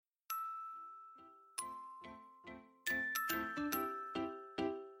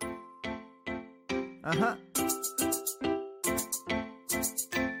I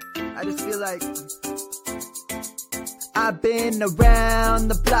just feel like I've been around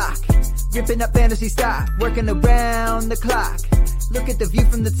the block, ripping up fantasy stock, working around the clock. Look at the view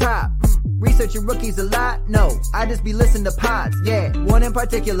from the top. Researching rookies a lot? No, I just be listening to pods. Yeah, one in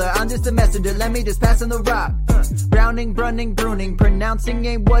particular, I'm just a messenger. Let me just pass on the rock. Browning, brunning, pruning, pronouncing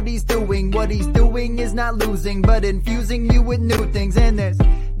ain't what he's doing. What he's doing is not losing, but infusing you with new things. And there's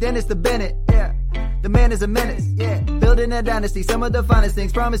Dennis the Bennett, yeah. The man is a menace, yeah. Building a dynasty, some of the finest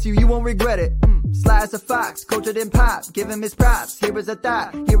things. Promise you, you won't regret it. Sly as a fox, cultured in pop. Give him his props. Here is a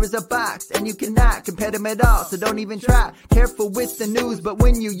thought, here is a box. And you cannot compare them at all, so don't even try. Careful with the news, but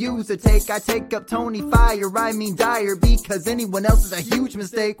when you use a take, I take up Tony Fire. I mean Dyer, because anyone else is a huge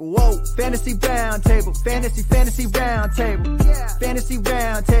mistake. Whoa. Fantasy round table, fantasy round table. Yeah. Fantasy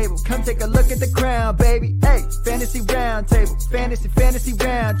round table, come take a look at the crown, baby. Hey, fantasy round table, fantasy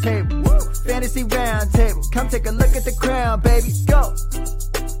round table. Woo. Fantasy round table, come take a look at the crown, baby. Go.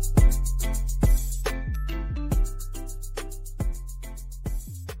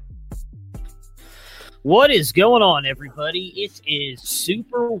 What is going on, everybody? It is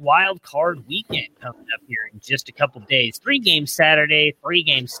Super Wild Card Weekend coming up here in just a couple days. 3 games Saturday, 3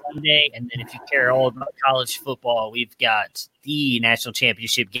 games Sunday, and then if you care all about college football, we've got the national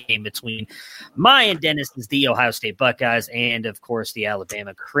championship game between my and Dennis's the Ohio State Buckeyes and, of course, the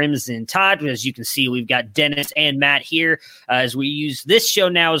Alabama Crimson Tide. As you can see, we've got Dennis and Matt here as we use this show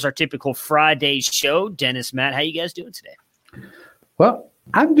now as our typical Friday show. Dennis, Matt, how you guys doing today? Well,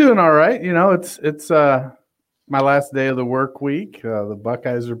 I'm doing all right. You know, it's my last day of the work week. The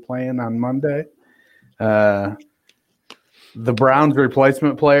Buckeyes are playing on Monday. The Browns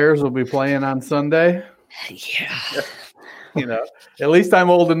replacement players will be playing on Sunday. Yeah. You know, at least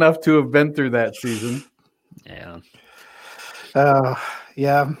I'm old enough to have been through that season. Yeah.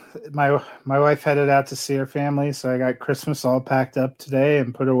 Yeah. My wife headed out to see her family, so I got Christmas all packed up today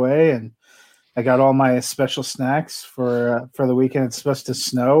and put away, and I got all my special snacks for the weekend. It's supposed to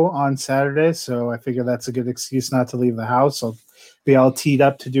snow on Saturday, so I figure that's a good excuse not to leave the house. I'll be all teed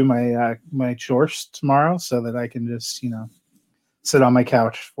up to do my my chores tomorrow, so that I can just sit on my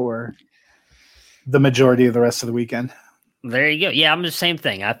couch for the majority of the rest of the weekend. There you go. Yeah, I'm the same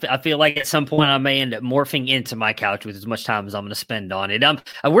thing. I feel like at some point I may end up morphing into my couch with as much time as I'm going to spend on it.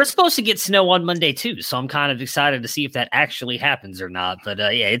 We're supposed to get snow on Monday too, so I'm kind of excited to see if that actually happens or not. But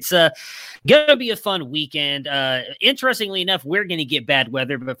yeah, it's going to be a fun weekend. Interestingly enough, we're going to get bad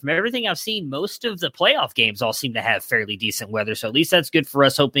weather, but from everything I've seen, most of the playoff games all seem to have fairly decent weather. So at least that's good for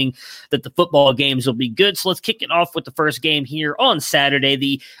us, hoping that the football games will be good. So let's kick it off with the first game here on Saturday,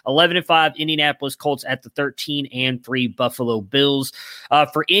 the 11-5 Indianapolis Colts at the 13-3 Buffalo Bills.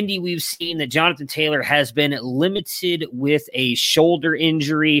 For Indy, we've seen that Jonathan Taylor has been limited with a shoulder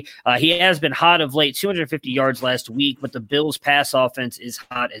injury. He has been hot of late, 250 yards last week, but the Bills' pass offense is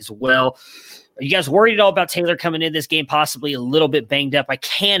hot as well. Are you guys worried at all about Taylor coming in this game possibly a little bit banged up? I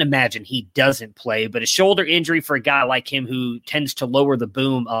can't imagine he doesn't play, but a shoulder injury for a guy like him who tends to lower the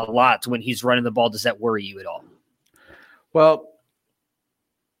boom a lot when he's running the ball, does that worry you at all? Well,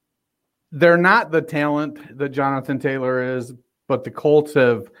 they're not the talent that Jonathan Taylor is, but the Colts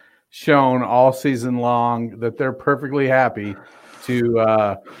have shown all season long that they're perfectly happy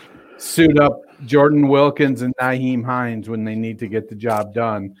to suit up Jordan Wilkins and Nyheim Hines when they need to get the job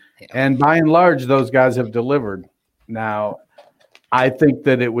done. Yeah. And by and large, those guys have delivered. Now, I think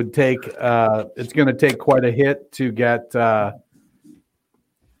that it would take it's going to take quite a hit to get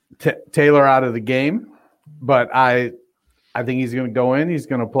Taylor out of the game, but I think he's going to go in, he's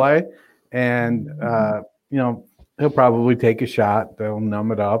going to play, and he'll probably take a shot. They'll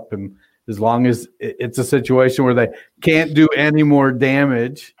numb it up, and as long as it's a situation where they can't do any more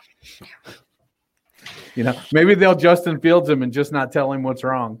damage, maybe they'll Justin Fields him and just not tell him what's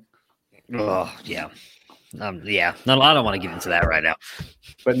wrong. Oh, yeah. Yeah. No, I don't want to get into that right now.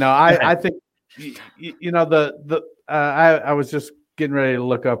 But no, I think, I was just getting ready to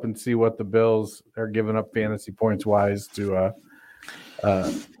look up and see what the Bills are giving up fantasy points wise to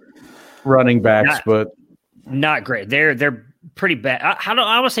running backs, but not great. They're pretty bad. I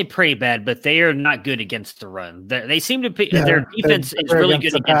want to say pretty bad, but they are not good against the run. They seem to be, their defense is really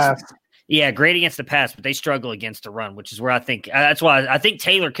good against. Yeah, great against the pass, but they struggle against the run, which is where I think that's why I think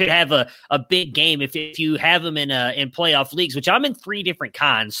Taylor could have a big game if you have him in playoff leagues, which I'm in 3 different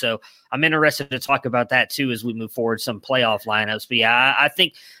kinds. So I'm interested to talk about that too as we move forward, some playoff lineups. But yeah, I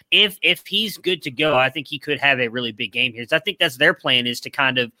think if he's good to go, I think he could have a really big game here. So I think that's their plan, is to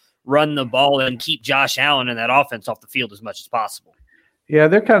kind of run the ball and keep Josh Allen and that offense off the field as much as possible. Yeah,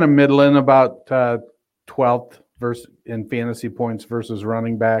 they're kind of middling, about 12th in fantasy points versus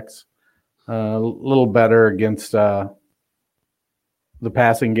running backs. a little better against the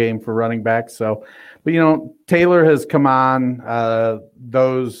passing game for running backs. So, but Taylor has come on.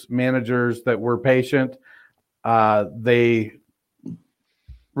 Those managers that were patient, they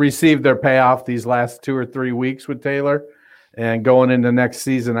received their payoff these last 2 or 3 weeks with Taylor. And going into next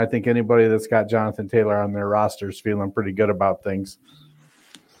season, I think anybody that's got Jonathan Taylor on their roster is feeling pretty good about things.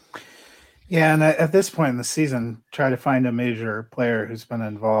 Yeah, and at this point in the season, try to find a major player who's been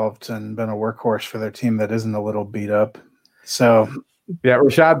involved and been a workhorse for their team that isn't a little beat up. So, yeah,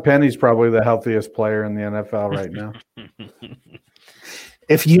 Rashad Penny's probably the healthiest player in the NFL right now.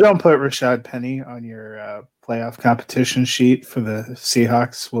 If you don't put Rashad Penny on your playoff competition sheet for the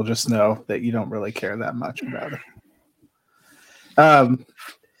Seahawks, we'll just know that you don't really care that much about it. I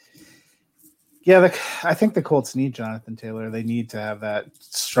think the Colts need Jonathan Taylor. They need to have that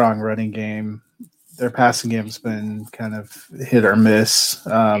strong running game. Their passing game's been kind of hit or miss.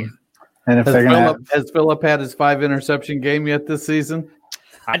 And if has Phillip had his 5 interception game yet this season?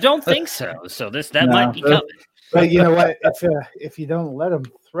 I don't think so. So that might be coming. But you know what? If you don't let him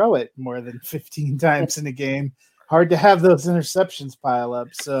throw it more than 15 times in a game, hard to have those interceptions pile up.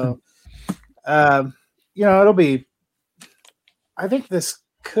 So, it'll be. I think this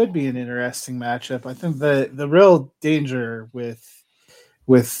could be an interesting matchup. I think the real danger with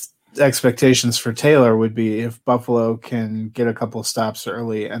expectations for Taylor would be if Buffalo can get a couple stops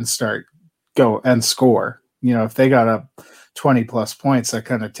early and go and score. If they got up 20 plus points, that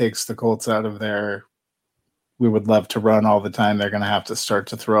kind of takes the Colts out of their. We would love to run all the time. They're going to have to start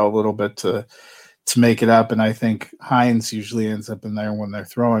to throw a little bit to make it up. And I think Hines usually ends up in there when they're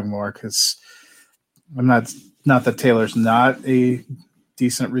throwing more because I'm not that Taylor's not a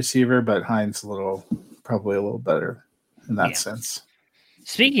decent receiver, but Hines probably a little better in that sense.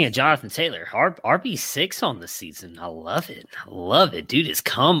 Speaking of Jonathan Taylor, RB6 on the season. I love it. Dude has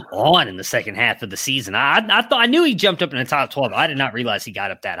come on in the second half of the season. I knew he jumped up in the top 12. I did not realize he got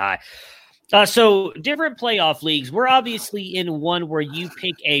up that high. So different playoff leagues. We're obviously in one where you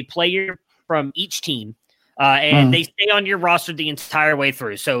pick a player from each team, and they stay on your roster the entire way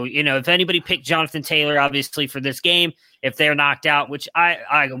through. So, if anybody picked Jonathan Taylor, obviously for this game, if they're knocked out, which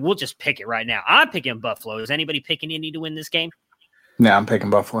I will just pick it right now. I'm picking Buffalo. Is anybody picking Indy to win this game? Yeah, I'm picking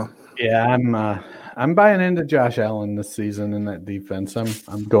Buffalo. Yeah, I'm buying into Josh Allen this season in that defense.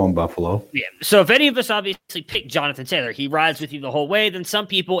 I'm going Buffalo. Yeah. So if any of us obviously pick Jonathan Taylor, he rides with you the whole way. Then some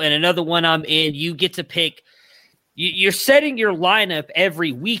people, and another one I'm in, you get to pick. You're setting your lineup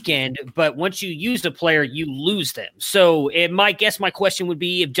every weekend, but once you use a player, you lose them. So my question would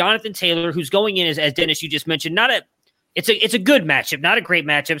be if Jonathan Taylor, who's going in as Dennis, you just mentioned, it's a good matchup, not a great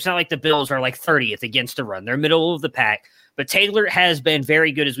matchup. It's not like the Bills are like 30th against the run. They're middle of the pack. But Taylor has been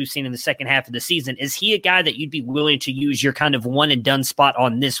very good, as we've seen in the second half of the season. Is he a guy that you'd be willing to use your kind of one and done spot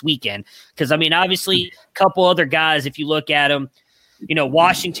on this weekend? Because, obviously, a couple other guys, if you look at them,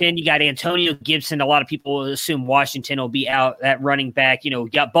 Washington, you got Antonio Gibson. A lot of people assume Washington will be out at running back. You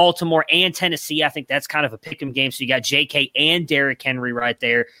got Baltimore and Tennessee. I think that's kind of a pick 'em game. So you got J.K. and Derrick Henry right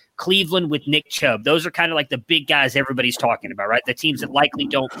there. Cleveland with Nick Chubb. Those are kind of like the big guys everybody's talking about, right? The teams that likely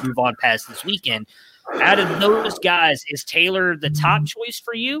don't move on past this weekend. Out of those guys, is Taylor the top choice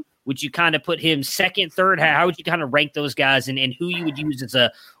for you? Would you kind of put him second, third? How would you kind of rank those guys and who you would use as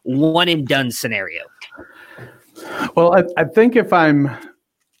a one and done scenario? Well, I think if I'm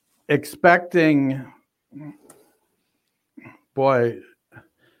expecting,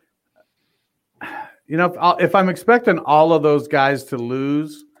 if I'm expecting all of those guys to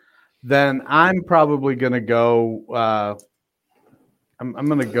lose, then I'm probably going to go. I'm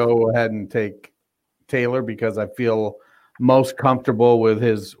going to go ahead and take Taylor because I feel most comfortable with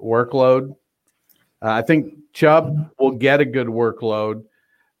his workload. I think Chubb will get a good workload,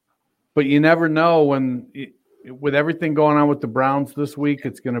 but you never know with everything going on with the Browns this week,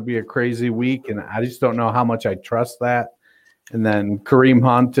 it's going to be a crazy week, and I just don't know how much I trust that. And then Kareem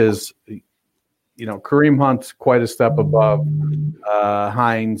Hunt's quite a step above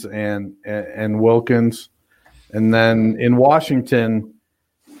Hines and Wilkins. And then in Washington,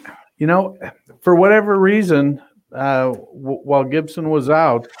 for whatever reason, while Gibson was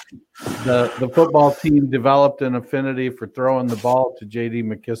out, the football team developed an affinity for throwing the ball to J.D.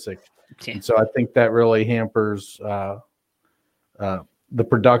 McKissick. And so I think that really hampers the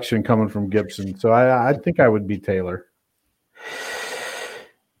production coming from Gibson. So I think I would be Taylor.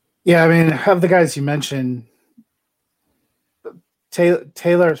 Yeah, of the guys you mentioned,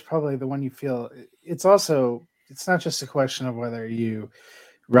 Taylor is probably the one you feel. It's not just a question of whether you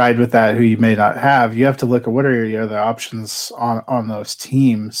ride with that who you may not have. You have to look at what are your other options on those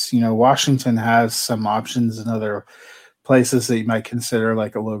teams. Washington has some options in other places that you might consider,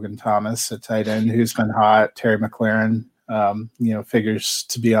 like a Logan Thomas, a tight end who's been hot, Terry McLaurin, figures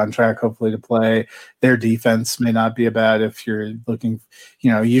to be on track, hopefully to play. Their defense may not be bad if you're looking,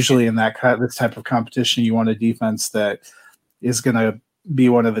 usually in this type of competition, you want a defense that is going to be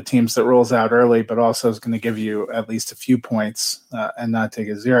one of the teams that rolls out early, but also is going to give you at least a few points and not take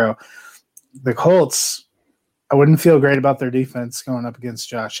a 0. The Colts, I wouldn't feel great about their defense going up against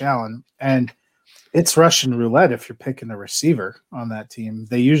Josh Allen. And it's Russian roulette if you're picking a receiver on that team.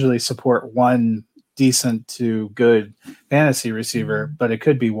 They usually support one decent to good fantasy receiver, but it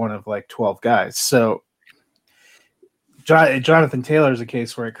could be one of like 12 guys. So Jonathan Taylor is a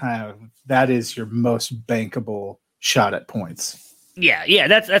case where that is your most bankable shot at points. Yeah,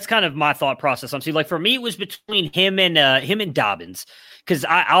 that's kind of my thought process. Honestly, like for me, it was between him and Dobbins. Because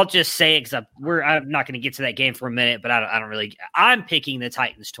I'll just say it because I'm not going to get to that game for a minute, but I don't really. I'm picking the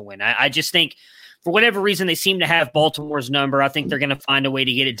Titans to win. I just think for whatever reason they seem to have Baltimore's number. I think they're going to find a way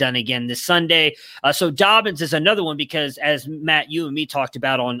to get it done again this Sunday. So Dobbins is another one because as Matt, you and me talked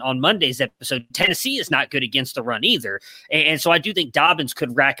about on Monday's episode, Tennessee is not good against the run either, and so I do think Dobbins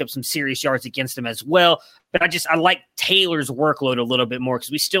could rack up some serious yards against them as well. But I like Taylor's workload a little bit more because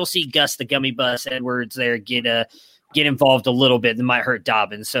we still see Gus the Gummy Bus Edwards there get involved a little bit that might hurt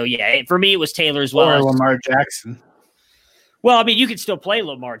Dobbins. So, yeah, for me, it was Taylor as well. Or Lamar Jackson. Well, I mean, you could still play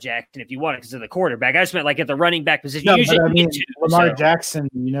Lamar Jackson if you want it because of the quarterback. I just meant like at the running back position. No, Lamar Jackson,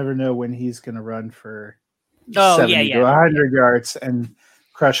 you never know when he's going to run for 70 to 100 yards and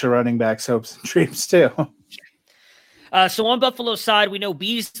crush a running back's hopes and dreams too. So on Buffalo's side, we know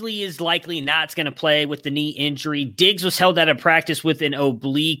Beasley is likely not going to play with the knee injury. Diggs was held out of practice with an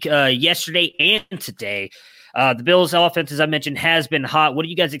oblique yesterday and today. The Bills' offense, as I mentioned, has been hot. What are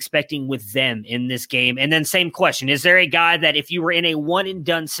you guys expecting with them in this game? And then same question. Is there a guy that if you were in a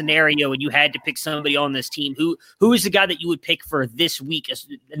one-and-done scenario and you had to pick somebody on this team, who is the guy that you would pick for this week,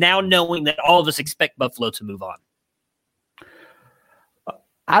 now knowing that all of us expect Buffalo to move on?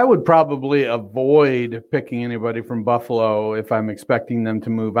 I would probably avoid picking anybody from Buffalo if I'm expecting them to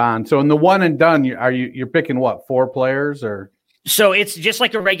move on. So in the one-and-done, you're picking what, 4 players or – So it's just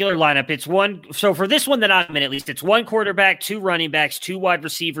like a regular lineup. It's one. So for this one that I'm in, at least, it's 1 quarterback, 2 running backs, 2 wide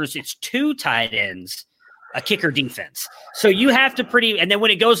receivers. It's 2 tight ends, a kicker defense. So you have to and then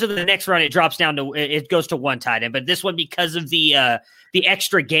when it goes to the next run, it goes to 1 tight end. But this one, because of the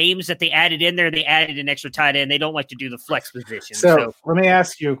extra games that they added in there, they added an extra tight end. They don't like to do the flex position. So let me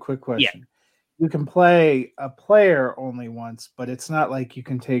ask you a quick question. Yeah. You can play a player only once, but it's not like you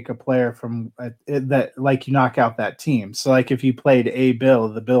can take a player from that, like you knock out that team. So like if you played a Bill,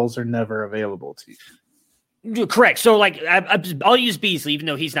 the Bills are never available to you. Correct. So like I'll use Beasley, even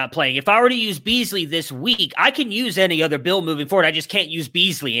though he's not playing. If I were to use Beasley this week, I can use any other Bill moving forward. I just can't use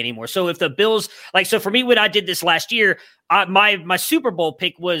Beasley anymore. So if the Bills, so for me, when I did this last year, my Super Bowl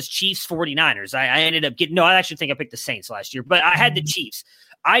pick was Chiefs 49ers. I ended up I actually think I picked the Saints last year, but I had the Chiefs.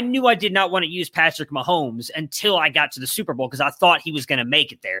 I knew I did not want to use Patrick Mahomes until I got to the Super Bowl because I thought he was going to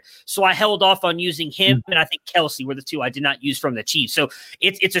make it there. So I held off on using him, and I think Kelsey were the 2 I did not use from the Chiefs. So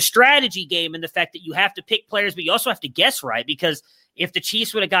it's a strategy game in the fact that you have to pick players, but you also have to guess right because if the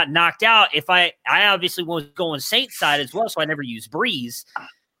Chiefs would have got knocked out, if I obviously was going Saints side as well, so I never used Breeze,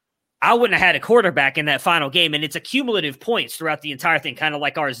 I wouldn't have had a quarterback in that final game, and it's accumulative points throughout the entire thing, kind of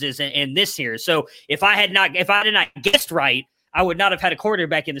like ours is in this here. So if I did not guessed right, I would not have had a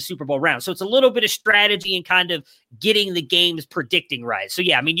quarterback in the Super Bowl round. So it's a little bit of strategy and kind of getting the games predicting right. So,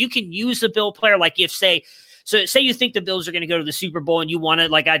 yeah, I mean, you can use a Bill player like say you think the Bills are going to go to the Super Bowl and you want to,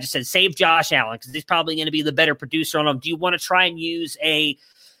 like I just said, save Josh Allen because he's probably going to be the better producer on them. Do you want to try and use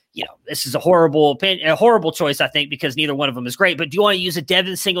this is a horrible choice, I think, because neither one of them is great. But do you want to use a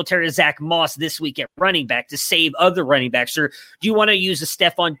Devin Singletary or Zach Moss this week at running back to save other running backs? Or do you want to use a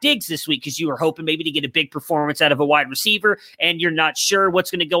Stephon Diggs this week because you were hoping maybe to get a big performance out of a wide receiver and you're not sure what's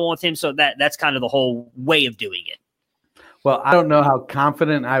going to go on with him? So that's kind of the whole way of doing it. Well, I don't know how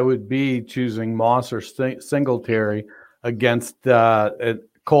confident I would be choosing Moss or Singletary against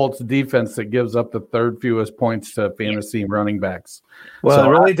Colts defense that gives up the 3rd fewest points to fantasy running backs. Well, it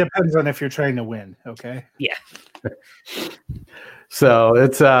really depends on if you're trying to win. Okay. Yeah. So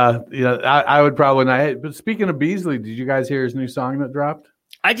it's I would probably not. But speaking of Beasley, did you guys hear his new song that dropped?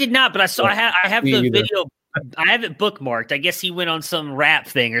 I did not, but I have the video. I have it bookmarked. I guess he went on some rap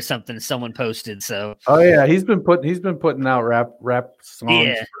thing or something someone posted. So he's been putting out rap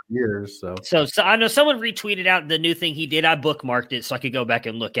songs for years. So I know someone retweeted out the new thing he did. I bookmarked it so I could go back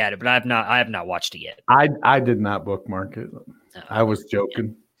and look at it, but I have not watched it yet. I did not bookmark it. I was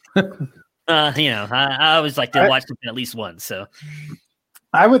joking. I always like to watch something at least once. So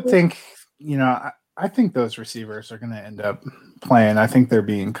I would think I think those receivers are going to end up playing. I think they're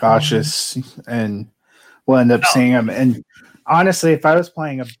being cautious, and we'll end up seeing them. And honestly, if I was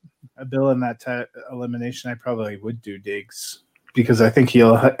playing a Bill in that elimination, I probably would do Diggs because I think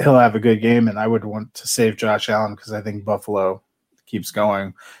he'll have a good game, and I would want to save Josh Allen because I think Buffalo keeps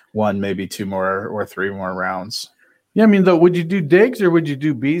going 1, maybe 2 more or 3 more rounds. Yeah, I mean, though, would you do Diggs or would you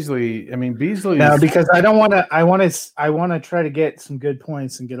do Beasley? I mean, Beasley. No, because I don't want to. I want to try to get some good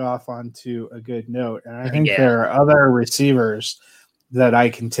points and get off onto a good note. And I think there are other receivers that I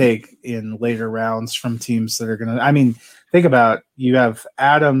can take in later rounds from teams that are going to. I mean, think about you have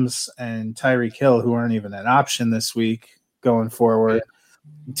Adams and Tyreek Hill who aren't even an option this week going forward,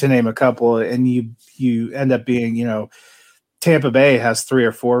 to name a couple, and you end up being, Tampa Bay has 3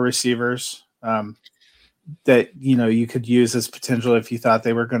 or 4 receivers. That you could use as potential if you thought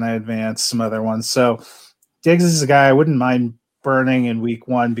they were going to advance, some other ones. So Diggs is a guy I wouldn't mind burning in week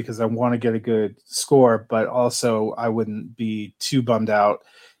 1 because I want to get a good score, but also I wouldn't be too bummed out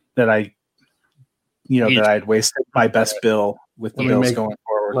that that I'd wasted my best bill with the Bills going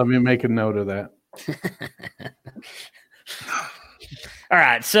forward. Let me make a note of that. All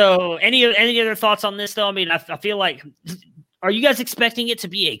right. So any other thoughts on this though? I mean, I feel like. Are you guys expecting it to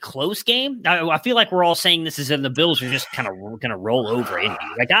be a close game? I feel like we're all saying this is in the Bills are just kind of going to roll over Indy.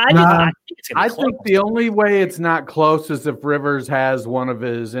 Like I think it's going to be close. I think the only way it's not close is if Rivers has one of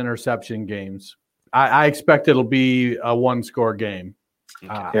his interception games. I expect it'll be a 1-score game.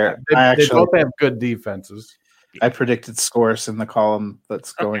 Okay. They both have good defenses. I predicted scores in the column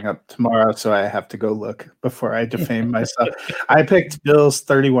that's going up tomorrow, so I have to go look before I defame myself. I picked Bills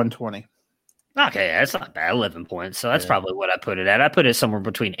 31-20. Okay, that's not bad. 11 points. So that's probably what I put it at. I put it somewhere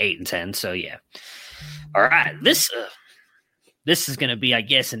between 8 and 10. So yeah. All right. This is going to be, I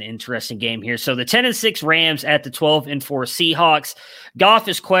guess, an interesting game here. So the 10-6 Rams at the 12-4 Seahawks. Goff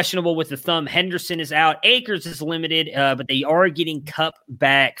is questionable with the thumb. Henderson is out. Akers is limited, but they are getting Kupp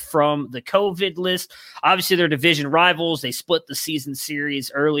back from the COVID list. Obviously, they're division rivals. They split the season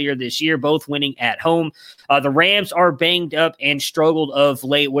series earlier this year, both winning at home. The Rams are banged up and struggled of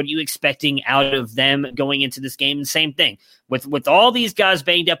late. What are you expecting out of them going into this game? And same thing. With all these guys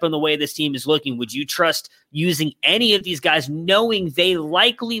banged up in the way this team is looking, would you trust using any of these guys knowing they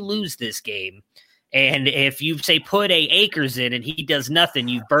likely lose this game? And if you say put Akers in and he does nothing,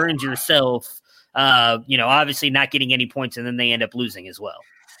 you've burned yourself, obviously not getting any points, and then they end up losing as well.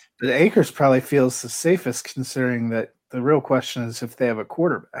 The Akers probably feels the safest considering that the real question is if they have a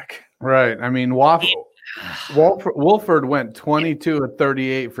quarterback. Right. I mean, Wolford went 22 of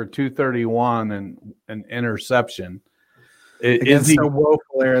 38 for 231 and an interception. Against a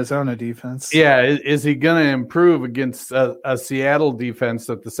woeful Arizona defense. Yeah, is he going to improve against a Seattle defense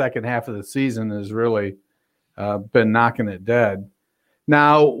that the second half of the season has really been knocking it dead?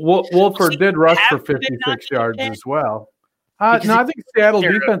 Now, Wolford did rush for 56 yards as well. I think Seattle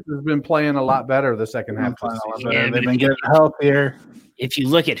defense has been playing a lot better the second half of the season. Yeah, they've been getting healthier. If you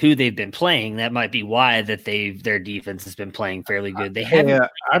look at who they've been playing, that might be why that their defense has been playing fairly good. They haven't.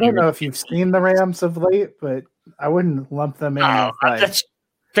 I don't know if you've seen the Rams of late, but I wouldn't lump them in. That's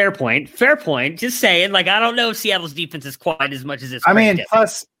fair point. Fair point. Just saying, I don't know if Seattle's defense is quite as much as it's.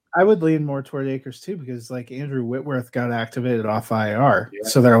 Plus, I would lean more toward Akers too because Andrew Whitworth got activated off IR,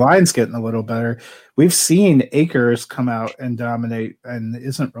 so their line's getting a little better. We've seen Akers come out and dominate and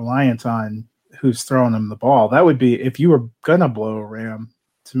isn't reliant on who's throwing him the ball. That would be if you were gonna blow a Ram.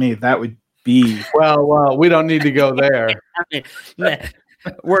 To me, that would be well. We don't need to go there.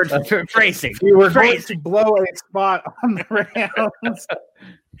 Word phrasing. You were going to blow a spot on the Rams.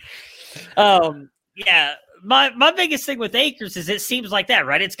 Yeah. My biggest thing with Akers is it seems like that,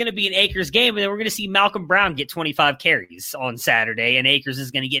 right? It's going to be an Akers game, and then we're going to see Malcolm Brown get 25 carries on Saturday, and Akers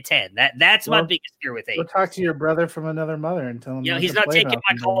is going to get 10. That's my biggest fear with Akers. Go talk to your brother from another mother and tell him. He's not taking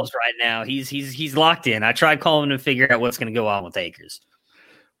my calls right now. He's locked in. I tried calling him to figure out what's going to go on with Akers.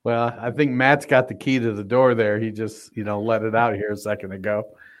 Well, I think Matt's got the key to the door there. He just, let it out here a second ago.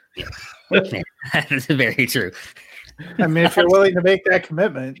 That is very true. I mean, if you're willing to make that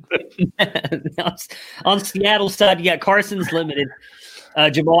commitment. On Seattle's side, you got Carson's limited.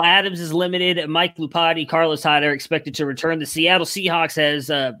 Jamal Adams is limited. Mike Lupati, Carlos Hyde are expected to return. The Seattle Seahawks has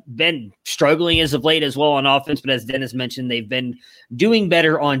been struggling as of late as well on offense, but as Dennis mentioned, they've been doing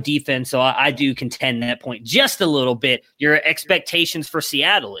better on defense. So I do contend that point just a little bit. Your expectations for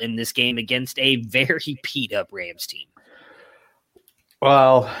Seattle in this game against a very beat-up Rams team?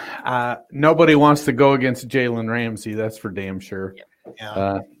 Well, nobody wants to go against Jalen Ramsey. That's for damn sure.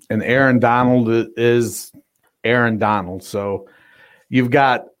 Yeah. And Aaron Donald is Aaron Donald. So you've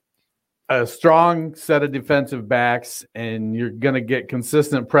got a strong set of defensive backs, and you're going to get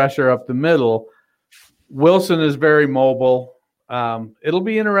consistent pressure up the middle. Wilson is very mobile. It'll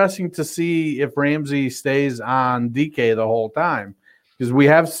be interesting to see if Ramsey stays on DK the whole time, because we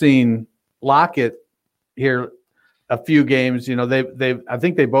have seen Lockett here a few games. You know, I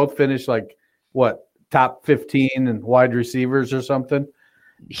think they both finished like top 15 in wide receivers or something.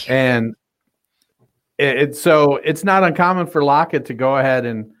 And so it's not uncommon for Lockett to go ahead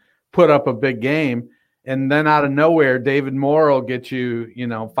and put up a big game. And then out of nowhere, David Moore will get you,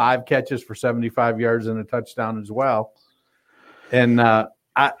 5 catches for 75 yards and a touchdown as well. And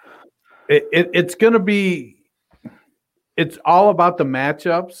it's going to be – it's all about the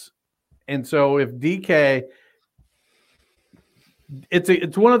matchups. And so if DK –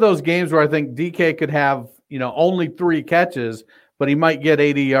 it's one of those games where I think DK could have, only 3 catches, but he might get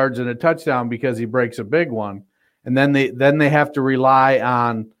 80 yards and a touchdown because he breaks a big one. And then they have to rely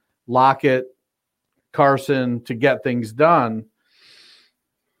on Lockett, Carson to get things done.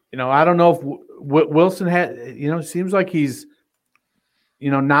 I don't know if Wilson had, it seems like he's,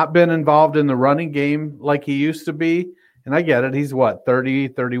 not been involved in the running game like he used to be. And I get it. He's 30,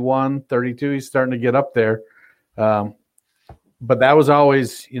 31, 32. He's starting to get up there. But that was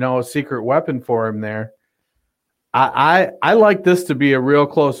always, a secret weapon for him there. I like this to be a real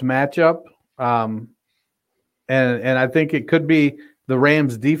close matchup. And I think it could be the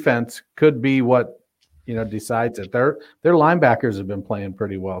Rams defense could be what, decides it. Their linebackers have been playing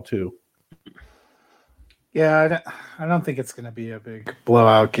pretty well too. Yeah, I don't think it's going to be a big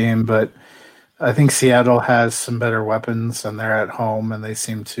blowout game, but I think Seattle has some better weapons, and they're at home, and they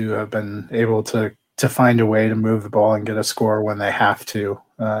seem to have been able to find a way to move the ball and get a score when they have to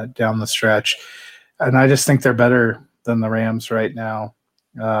down the stretch. And I just think they're better than the Rams right now.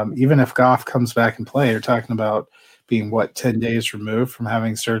 Even if Goff comes back and play, you're talking about being 10 days removed from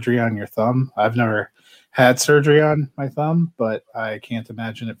having surgery on your thumb. I've never had surgery on my thumb, but I can't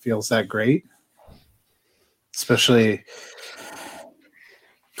imagine it feels that great, especially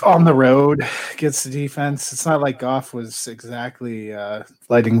on the road against the defense. It's not like Goff was exactly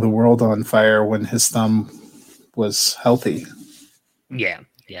lighting the world on fire when his thumb was healthy. Yeah,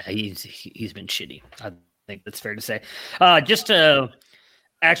 he's been shitty. I think that's fair to say. Just to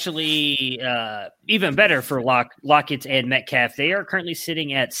actually, even better for Lockett and Metcalf, they are currently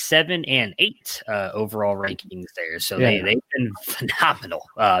sitting at 7 and 8 overall rankings there. So they've been phenomenal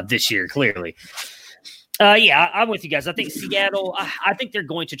this year, clearly. I'm with you guys. I think Seattle, I think they're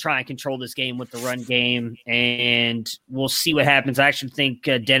going to try and control this game with the run game, and we'll see what happens. I actually think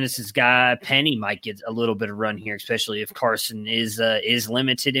Dennis's guy, Penny, might get a little bit of run here, especially if Carson is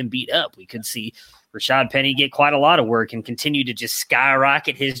limited and beat up. We could see Rashad Penny get quite a lot of work and continue to just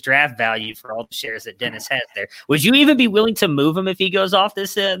skyrocket his draft value for all the shares that Dennis has there. Would you even be willing to move him if he goes off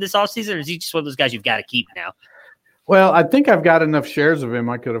this offseason, or is he just one of those guys you've got to keep now? Well, I think I've got enough shares of him.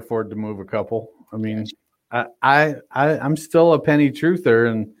 I could afford to move a couple. I mean, I'm still a Penny truther,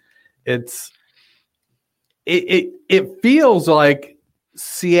 and it feels like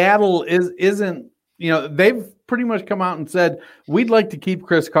Seattle isn't, they've pretty much come out and said, we'd like to keep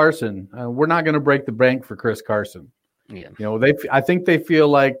Chris Carson. We're not going to break the bank for Chris Carson. Yeah. I think they feel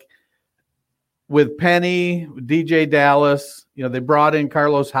like with Penny, DJ Dallas, they brought in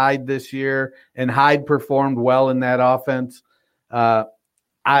Carlos Hyde this year, and Hyde performed well in that offense.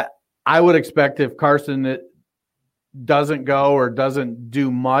 I would expect if Carson doesn't go or doesn't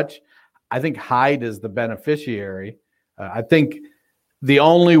do much, I think Hyde is the beneficiary. I think the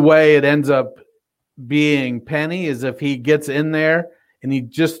only way it ends up being Penny is if he gets in there and he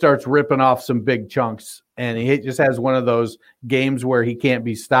just starts ripping off some big chunks, and he just has one of those games where he can't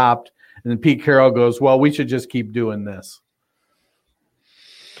be stopped. And then Pete Carroll goes, well, we should just keep doing this.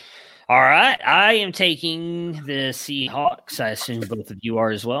 All right. I am taking the Seahawks. I assume both of you are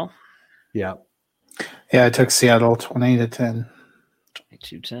as well. Yeah. Yeah, I took Seattle 20-10.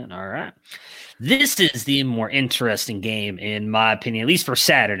 22-10. All right. This is the more interesting game, in my opinion, at least for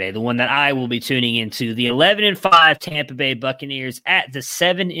Saturday, the one that I will be tuning into. The 11-5 Tampa Bay Buccaneers at the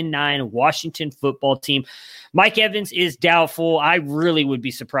 7-9 Washington football team. Mike Evans is doubtful. I really would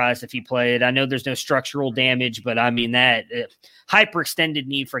be surprised if he played. I know there's no structural damage, but I mean that hyperextended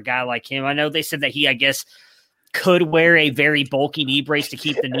knee for a guy like him. I know they said that he, I guess, could wear a very bulky knee brace to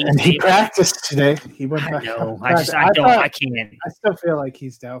keep the knee. And he practiced today. He went back. I can't. I still feel like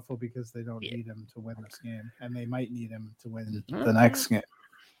he's doubtful because they don't need him to win this game, and they might need him to win the next game.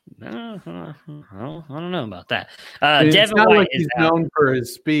 I don't know about that. It's Devin not White like is he's out. known for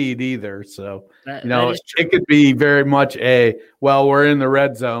his speed either, so it could be very much we're in the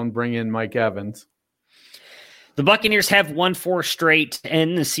red zone, bring in Mike Evans. The Buccaneers have won 4 straight to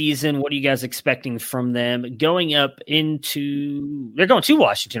end the season. What are you guys expecting from them going up into? They're going to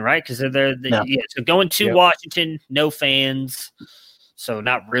Washington, right? Because so going to Washington, no fans, so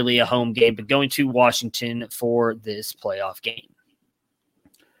not really a home game, but going to Washington for this playoff game.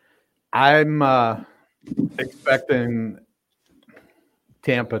 I'm expecting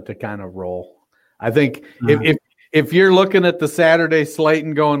Tampa to kind of roll. I think if you're looking at the Saturday slate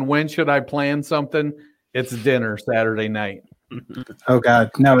and going, when should I plan something? It's dinner Saturday night. Oh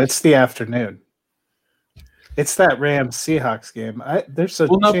God, no! It's the afternoon. It's that Rams Seahawks game. There's a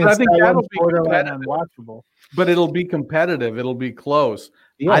chance I think that'll be borderline unwatchable. But it'll be competitive. It'll be close.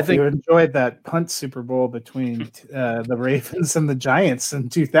 Yeah, I think you enjoyed that punt Super Bowl between the Ravens and the Giants in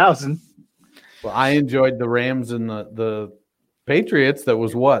 2000. Well, I enjoyed the Rams and the Patriots. That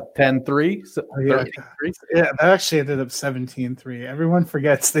was what, 10-3? Yeah, that actually ended up 17-3. Everyone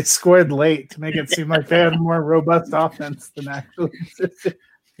forgets they scored late to make it seem like they had a more robust offense than actually existed.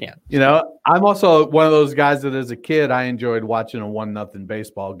 Yeah. I'm also one of those guys that as a kid, I enjoyed watching a 1-0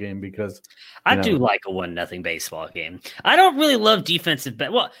 baseball game because I do like a 1-0 baseball game. I don't really love defensive.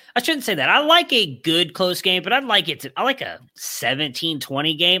 Well, I shouldn't say that. I like a good close game, but I like a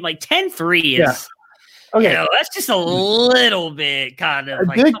 17-20 game. Like 10-3 is. Yeah. Okay, that's just a little bit kind of a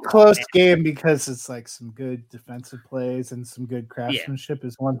good close game because it's like some good defensive plays and some good craftsmanship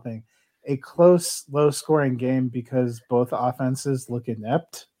is one thing. A close, low-scoring game because both offenses look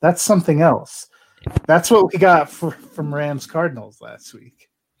inept, that's something else. That's what we got from Rams Cardinals last week.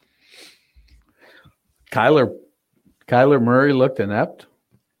 Kyler Murray looked inept.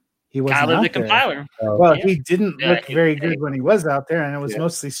 He was Kyler the compiler. Well, he didn't look very good when he was out there, and it was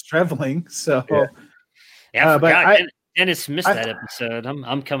mostly Streveling. So. Yeah, I forgot. Dennis missed that episode.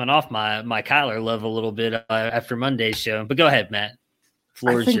 I'm coming off my Kyler love a little bit after Monday's show. But go ahead, Matt.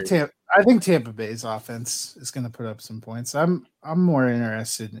 I think Tampa Bay's offense is going to put up some points. I'm more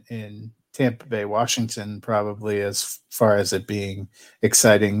interested in Tampa Bay, Washington, probably as far as it being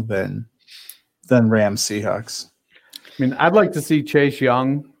exciting than Rams Seahawks. I mean, I'd like to see Chase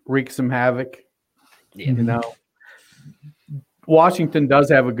Young wreak some havoc. Yeah. Washington does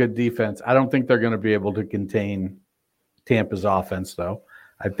have a good defense. I don't think they're going to be able to contain Tampa's offense, though.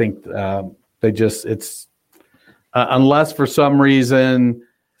 I think it's unless for some reason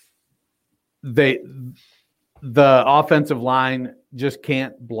the offensive line just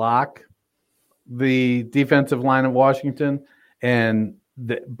can't block the defensive line of Washington, and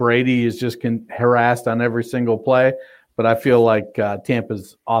Brady is just harassed on every single play. But I feel like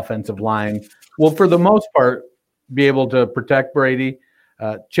Tampa's offensive line will, for the most part, be able to protect Brady.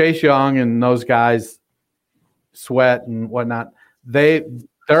 Chase Young and those guys, Sweat and whatnot, they're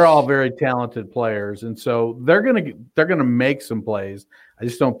all very talented players, and so they're gonna make some plays. I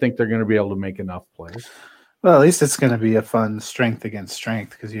just don't think they're going to be able to make enough plays. Well, at least it's going to be a fun strength against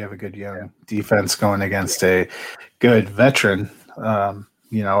strength because you have a good young defense going against a good veteran,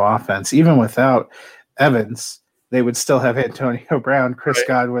 offense. Even without Evans, they would still have Antonio Brown, Chris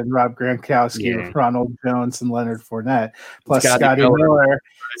Godwin, Rob Gronkowski, Ronald Jones, and Leonard Fournette, plus Scotty Miller.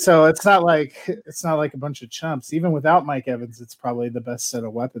 So it's not like a bunch of chumps. Even without Mike Evans, it's probably the best set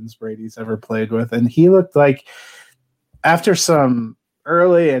of weapons Brady's ever played with. And he looked like, after some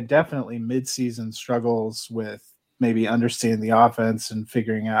early and definitely mid-season struggles with maybe understanding the offense and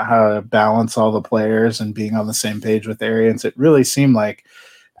figuring out how to balance all the players and being on the same page with Arians, it really seemed like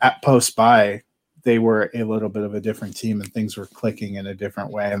at post-bye they were a little bit of a different team and things were clicking in a different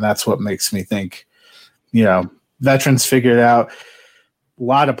way. And that's what makes me think, veterans figured out a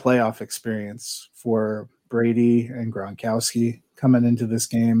lot of playoff experience for Brady and Gronkowski coming into this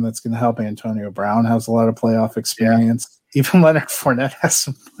game. That's going to help. Antonio Brown has a lot of playoff experience. Even Leonard Fournette has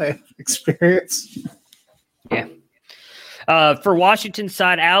some playoff experience. Yeah. For Washington's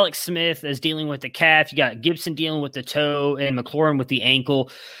side, Alex Smith is dealing with the calf. You got Gibson dealing with the toe and McLaurin with the ankle.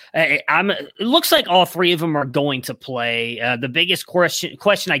 It looks like all three of them are going to play. The biggest question,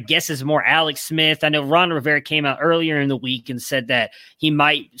 I guess, is more Alex Smith. I know Ron Rivera came out earlier in the week and said that he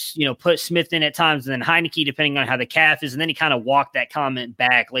might, put Smith in at times and then Heineke, depending on how the calf is. And then he kind of walked that comment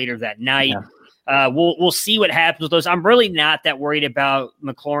back later that night. Yeah. We'll see what happens with those. I'm really not that worried about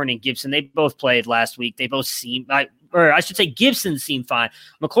McLaurin and Gibson. They both played last week. They both seem Gibson seemed fine.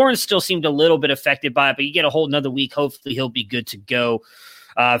 McLaurin still seemed a little bit affected by it, but you get a whole another week. Hopefully he'll be good to go.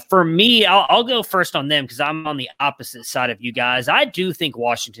 For me, I'll go first on them because I'm on the opposite side of you guys. I do think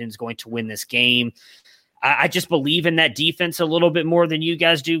Washington's going to win this game. I just believe in that defense a little bit more than you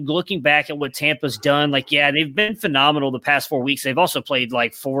guys do. Looking back at what Tampa's done, like, yeah, they've been phenomenal the past 4 weeks. They've also played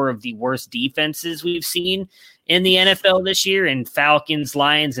like 4 of the worst defenses we've seen in the NFL this year, in Falcons,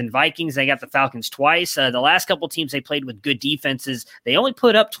 Lions, and Vikings. They got the Falcons twice. The last couple teams they played with good defenses, they only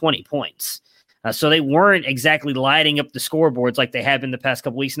put up 20 points. So they weren't exactly lighting up the scoreboards like they have in the past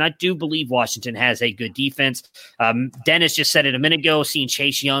couple weeks. And I do believe Washington has a good defense. Dennis just said it a minute ago, seeing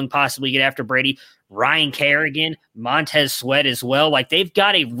Chase Young possibly get after Brady, Ryan Kerrigan, Montez Sweat as well. Like, they've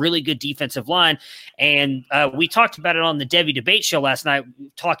got a really good defensive line. And we talked about it on the Debbie Debate Show last night,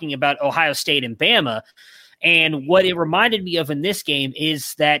 talking about Ohio State and Bama. And what it reminded me of in this game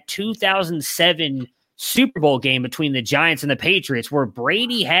is that 2007 Super Bowl game between the Giants and the Patriots, where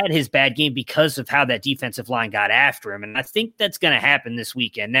Brady had his bad game because of how that defensive line got after him. And I think that's going to happen this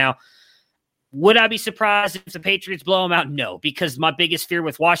weekend. Now, would I be surprised if the Patriots blow him out? No, because my biggest fear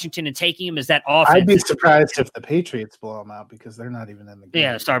with Washington and taking him is that offense. I'd be surprised if the Patriots blow him out because they're not even in the game.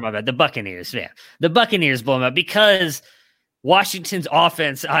 Yeah, sorry about that. The Buccaneers, yeah. The Buccaneers blow him out because Washington's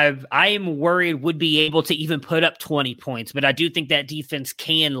offense, I am worried, would be able to even put up 20 points, but I do think that defense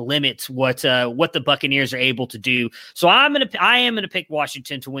can limit what the Buccaneers are able to do. So I am gonna pick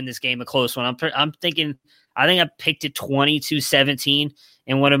Washington to win this game, a close one. I think I picked it 20-17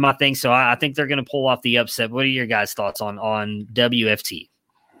 in one of my things, so I think they're gonna pull off the upset. What are your guys' thoughts on WFT?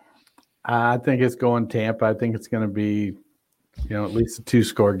 I think it's going Tampa. I think it's going to be, at least a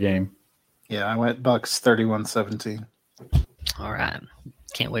 2-score game. Yeah, I went Bucks 31-17. All right.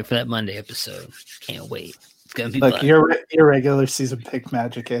 Can't wait for that Monday episode. Can't wait. It's going to be fun. Your regular season pick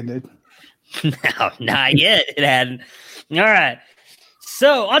magic ended. No, not yet. It hadn't. All right.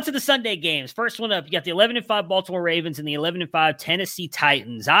 So on to the Sunday games. First one up, you got the 11-5 Baltimore Ravens and the 11-5 Tennessee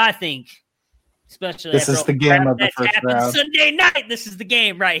Titans. I think, especially this is the game of the first round. Sunday night, this is the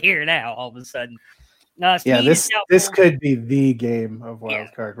game right here now, all of a sudden. This could be the game of wild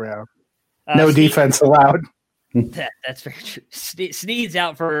card round. No defense allowed. That's very true. Snead's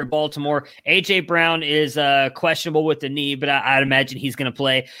out for Baltimore. A.J. Brown is questionable with the knee, but I'd imagine he's going to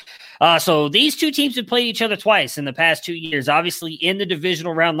play. So these two teams have played each other twice in the past 2 years. Obviously, in the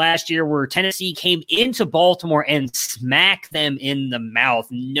divisional round last year, where Tennessee came into Baltimore and smacked them in the mouth.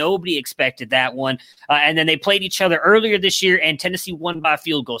 Nobody expected that one. And then they played each other earlier this year, and Tennessee won by a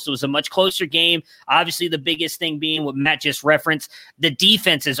field goal. So it was a much closer game. Obviously, the biggest thing being what Matt just referenced, the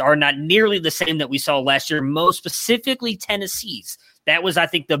defenses are not nearly the same that we saw last year, most specifically Tennessee's. That was, I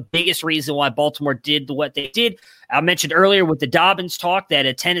think, the biggest reason why Baltimore did what they did. I mentioned earlier with the Dobbins talk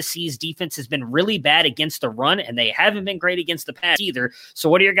that Tennessee's defense has been really bad against the run, and they haven't been great against the pass either. So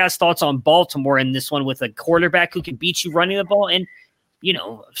what are your guys' thoughts on Baltimore in this one with a quarterback who can beat you running the ball? And,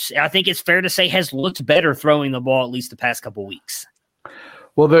 I think it's fair to say has looked better throwing the ball at least the past couple weeks.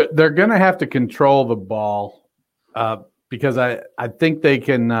 Well, they're going to have to control the ball because I think they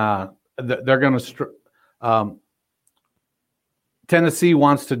can they're going to Tennessee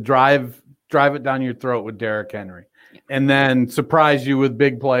wants to drive it down your throat with Derrick Henry and then surprise you with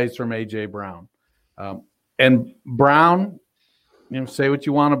big plays from A.J. Brown. And Brown, say what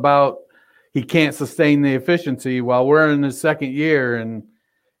you want about he can't sustain the efficiency while we're in his second year and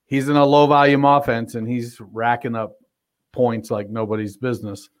he's in a low-volume offense and he's racking up points like nobody's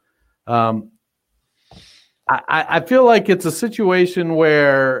business. I feel like it's a situation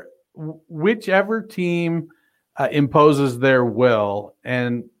where whichever team imposes their will,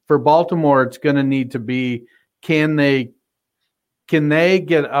 and for Baltimore, it's going to need to be can they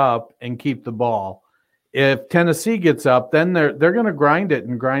get up and keep the ball? If Tennessee gets up, then they're going to grind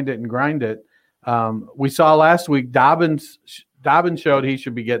it. We saw last week Dobbins showed he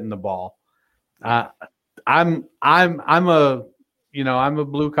should be getting the ball. I'm a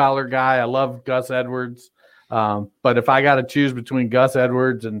blue collar guy. I love Gus Edwards. But if I got to choose between Gus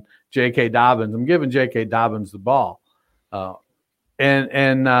Edwards and J.K. Dobbins, I'm giving J.K. Dobbins the ball.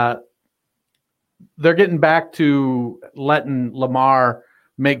 And they're getting back to letting Lamar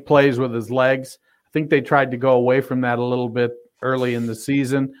make plays with his legs. I think they tried to go away from that a little bit early in the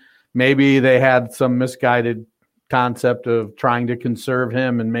season. Maybe they had some misguided concept of trying to conserve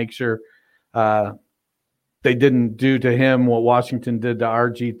him and make sure they didn't do to him what Washington did to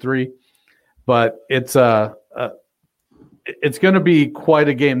RG3. But it's going to be quite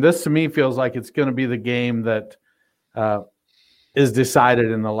a game. This, to me, feels like it's going to be the game that is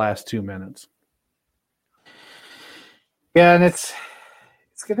decided in the last 2 minutes. Yeah, and it's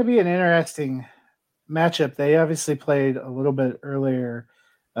going to be an interesting matchup. They obviously played a little bit earlier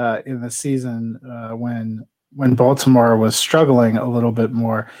in the season when Baltimore was struggling a little bit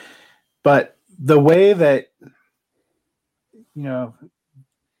more. But the way that,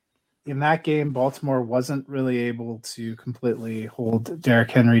 in that game, Baltimore wasn't really able to completely hold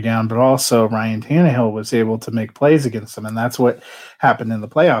Derrick Henry down, but also Ryan Tannehill was able to make plays against them. And that's what happened in the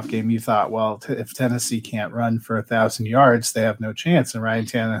playoff game. You thought, well, if Tennessee can't run for 1,000 yards, they have no chance. And Ryan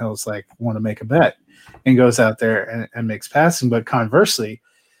Tannehill's like, want to make a bet, and goes out there and makes passing. But conversely,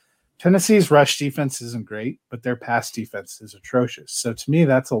 Tennessee's rush defense isn't great, but their pass defense is atrocious. So to me,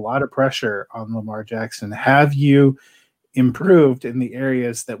 that's a lot of pressure on Lamar Jackson. Have you improved in the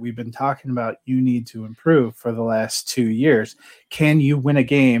areas that we've been talking about you need to improve for the last 2 years? Can you win a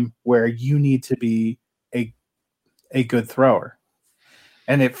game where you need to be a good thrower?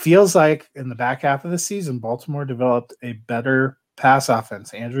 And it feels like in the back half of the season, Baltimore developed a better pass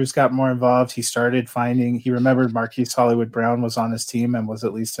offense. Andrews got more involved. He remembered Marquise Hollywood Brown was on his team and was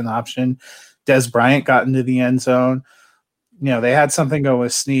at least an option. Des Bryant got into the end zone. They had something go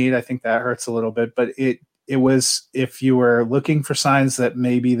with Snead. I think that hurts a little bit, but it was, if you were looking for signs that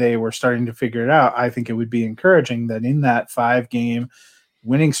maybe they were starting to figure it out, I think it would be encouraging that in that 5-game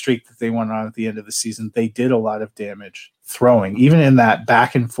winning streak that they went on at the end of the season, they did a lot of damage throwing. Even in that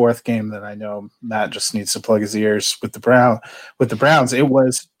back and forth game that I know Matt just needs to plug his ears with the Browns, it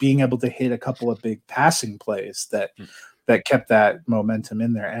was being able to hit a couple of big passing plays that kept that momentum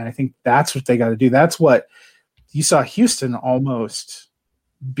in there. And I think that's what they got to do. That's what you saw Houston almost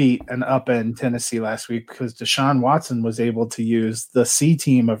beat an up-end Tennessee last week, because Deshaun Watson was able to use the C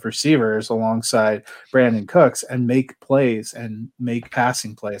team of receivers alongside Brandon Cooks and make plays and make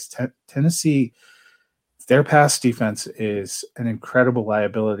passing plays. Tennessee, their pass defense is an incredible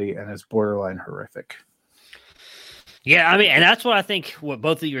liability and is borderline horrific. Yeah, I mean, and that's what I think what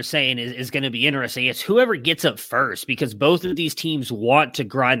both of you are saying is going to be interesting. It's whoever gets up first, because both of these teams want to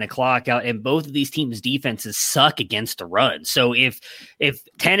grind the clock out, and both of these teams' defenses suck against the run. So if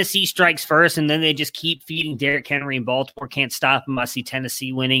Tennessee strikes first and then they just keep feeding Derrick Henry and Baltimore can't stop them, I see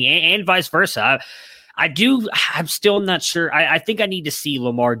Tennessee winning, and vice versa. I'm still not sure. I think I need to see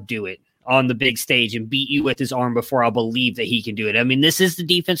Lamar do it on the big stage and beat you with his arm before I'll believe that he can do it. I mean, this is the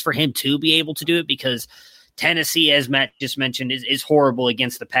defense for him to be able to do it, because Tennessee, as Matt just mentioned, is horrible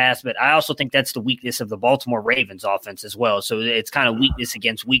against the pass, but I also think that's the weakness of the Baltimore Ravens offense as well. So it's kind of weakness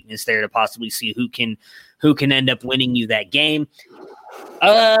against weakness there to possibly see who can end up winning you that game.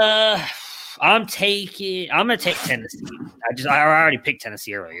 I'm going to take Tennessee. I already picked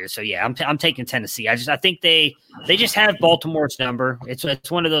Tennessee earlier. So yeah, I'm taking Tennessee. I think they just have Baltimore's number. It's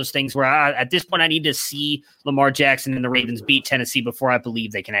one of those things where at this point I need to see Lamar Jackson and the Ravens beat Tennessee before I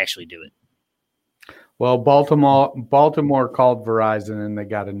believe they can actually do it. Well, Baltimore called Verizon and they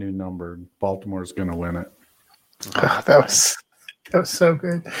got a new number. Baltimore's going to win it. Oh, that was so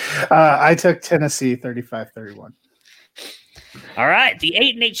good. I took Tennessee 35-31. All right, the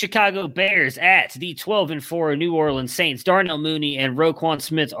 8-8 Chicago Bears at the 12-4 New Orleans Saints. Darnell Mooney and Roquan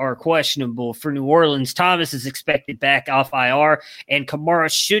Smith are questionable for New Orleans. Thomas is expected back off IR, and Kamara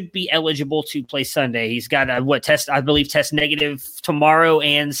should be eligible to play Sunday. He's got test negative tomorrow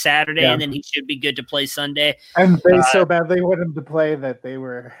and Saturday, and then he should be good to play Sunday. And they so badly want him to play that they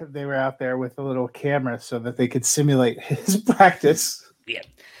were out there with a little camera so that they could simulate his practice. Yeah,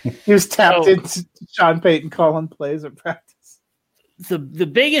 he was tapped into Sean Payton calling plays at practice. The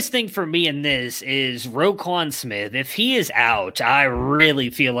biggest thing for me in this is Roquan Smith. If he is out, I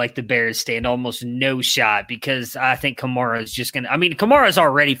really feel like the Bears stand almost no shot, because I think Kamara is just going to – I mean, Kamara is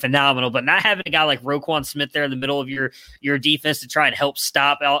already phenomenal, but not having a guy like Roquan Smith there in the middle of your defense to try and help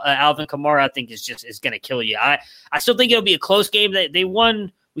stop Alvin Kamara, I think is going to kill you. I still think it'll be a close game. They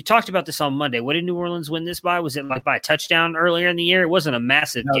won – we talked about this on Monday. What did New Orleans win this by? Was it like by a touchdown earlier in the year? It wasn't a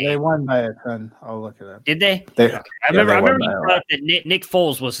massive game. They won by a ton. I'll look at that. Did they? Okay. I remember you brought up that Nick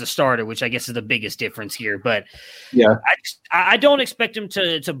Foles was the starter, which I guess is the biggest difference here. But yeah, I don't expect him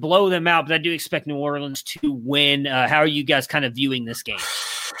to blow them out, but I do expect New Orleans to win. How are you guys kind of viewing this game?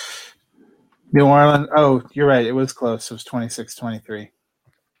 New Orleans. Oh, you're right. It was close. It was 26-23.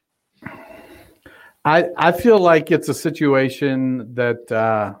 I feel like it's a situation that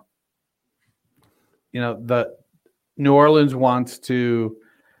the New Orleans wants to.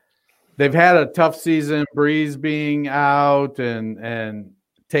 They've had a tough season, Breeze being out and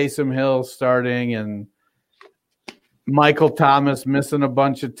Taysom Hill starting and Michael Thomas missing a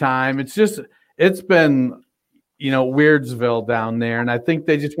bunch of time. It's been Weirdsville down there, and I think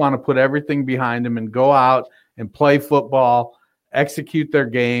they just want to put everything behind them and go out and play football, execute their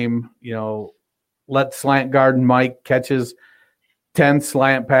game. Let Slant Garden Mike catches 10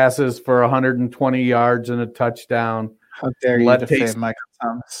 slant passes for 120 yards and a touchdown. How dare you defend Michael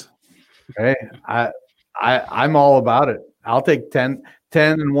Thomas? Hey, I'm all about it. I'll take 10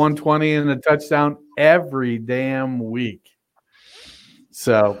 and 120 and a touchdown every damn week.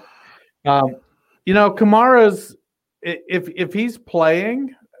 So Kamara's if he's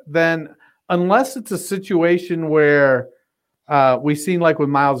playing, then unless it's a situation where we've seen like with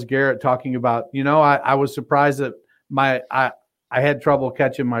Myles Garrett talking about, I was surprised that I had trouble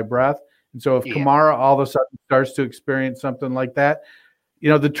catching my breath. And so if Kamara all of a sudden starts to experience something like that,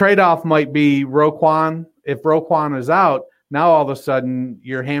 the trade-off might be Roquan. If Roquan is out, now all of a sudden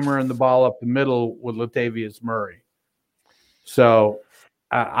you're hammering the ball up the middle with Latavius Murray. So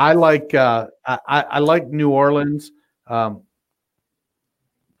I like New Orleans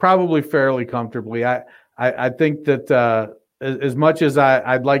probably fairly comfortably. I think that as much as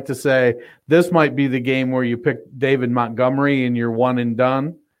I'd like to say this might be the game where you pick David Montgomery and you're one and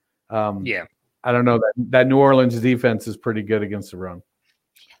done. I don't know that New Orleans defense is pretty good against the run.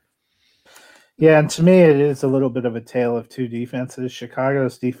 Yeah, and to me, it is a little bit of a tale of two defenses.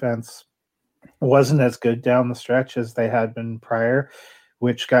 Chicago's defense wasn't as good down the stretch as they had been prior,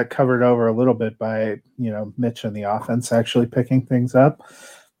 which got covered over a little bit by, Mitch and the offense actually picking things up.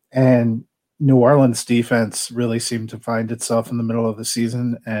 And New Orleans defense really seemed to find itself in the middle of the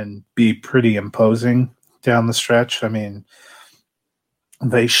season and be pretty imposing down the stretch. I mean,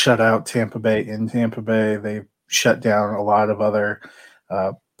 they shut out Tampa Bay in Tampa Bay. They shut down a lot of other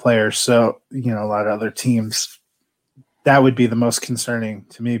players. So, a lot of other teams. That would be the most concerning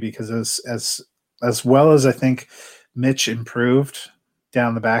to me because as well as I think Mitch improved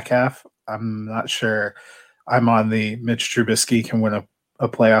down the back half, I'm not sure I'm on the Mitch Trubisky can win a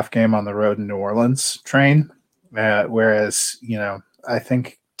playoff game on the road in New Orleans train. Whereas, I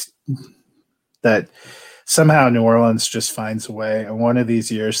think that somehow New Orleans just finds a way. And one of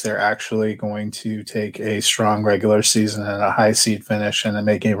these years, they're actually going to take a strong regular season and a high seed finish and then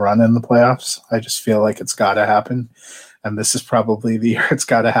make a run in the playoffs. I just feel like it's got to happen. And this is probably the year it's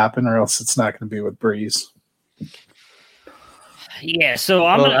got to happen, or else it's not going to be with Breeze. Yeah, so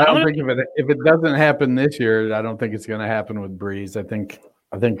I don't think if it doesn't happen this year, I don't think it's going to happen with Breeze. I think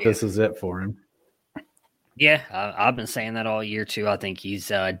this is it for him. Yeah, I've been saying that all year too. I think he's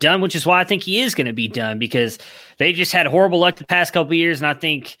done, which is why I think he is going to be done because they just had horrible luck the past couple of years, and I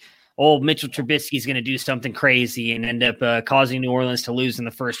think old Mitchell Trubisky is going to do something crazy and end up causing New Orleans to lose in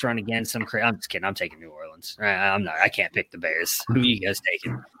the first round again. I'm just kidding. I'm taking New Orleans. I'm not. I can't pick the Bears. Who are you guys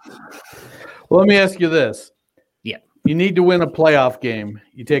taking? Well, let me ask you this. Yeah, you need to win a playoff game.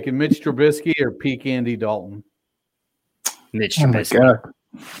 You taking Mitch Trubisky or peak Andy Dalton? Mitch Trubisky.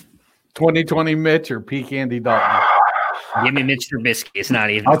 2020 Mitch or peak Andy Dalton? Give me Mitch Trubisky. It's not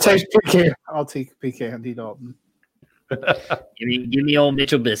even. I'll take peak Andy Dalton. give me old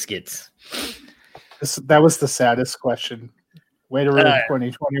Mitchell biscuits. That was the saddest question. Way to ruin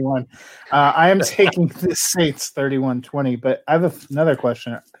 2021. I am taking the Saints 31-20, but I have another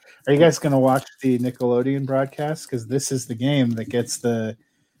question. Are you guys going to watch the Nickelodeon broadcast? Because this is the game that gets the.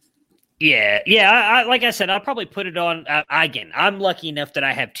 Yeah. I like I said, I'll probably put it on. Again, I'm lucky enough that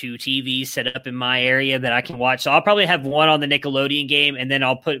I have two TVs set up in my area that I can watch. So I'll probably have one on the Nickelodeon game, and then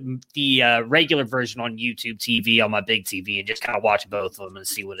I'll put the regular version on YouTube TV on my big TV and just kind of watch both of them and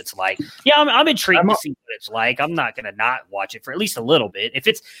see what it's like. Yeah, I'm intrigued to see what it's like. I'm not going to not watch it for at least a little bit. If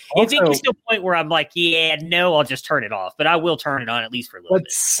it gets to a point where I'm like, I'll just turn it off. But I will turn it on at least for a little bit.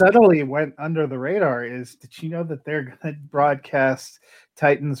 What subtly went under the radar is, did you know that they're going to broadcast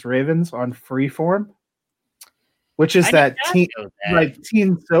Titans Ravens on Freeform, which is that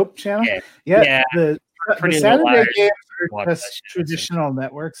teen soap channel? Yeah. The Saturday games are just traditional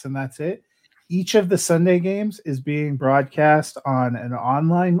networks, and that's it. Each of the Sunday games is being broadcast on an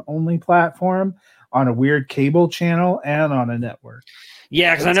online-only platform, on a weird cable channel, and on a network.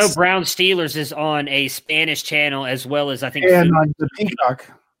 Yeah, because I know Brown Steelers is on a Spanish channel as well as I think on the Peacock.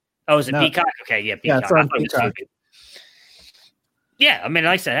 Oh, is it Peacock? Okay, yeah, Peacock. Yeah, it's on Peacock. Yeah, I mean,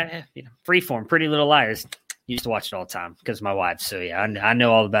 like I said, Freeform, Pretty Little Liars. Used to watch it all the time because of my wife. So yeah, I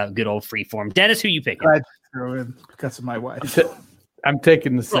know all about good old Freeform. Dennis, who you picking? I throw in because of my wife. I'm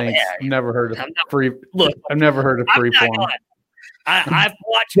taking the Saints. I've never heard of Freeform. I've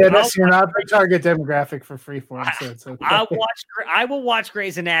watched. Dennis, you're not the target demographic for Freeform, so it's okay. I will watch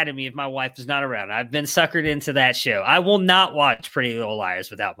Grey's Anatomy if my wife is not around. I've been suckered into that show. I will not watch Pretty Little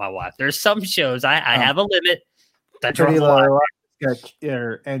Liars without my wife. There's some shows I have a limit. Pretty Little Liars got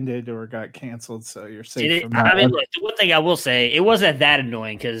ended or got canceled, so you're safe from that. I mean, look, the one thing I will say, it wasn't that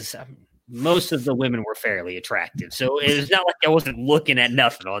annoying because most of the women were fairly attractive, so it was not like I wasn't looking at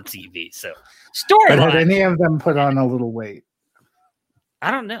nothing on TV. So storyline. But had any of them put on a little weight? I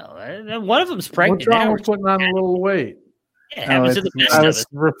don't know. One of them's pregnant. What's wrong with putting on a little weight? Yeah, happens to the best of us.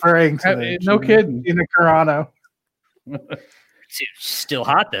 Referring to no kidding. Gina Carano. Still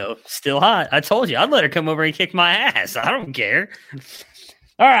hot though. Still hot. I told you I'd let her come over and kick my ass. I don't care.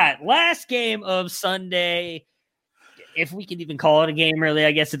 All right, last game of Sunday, if we can even call it a game, really,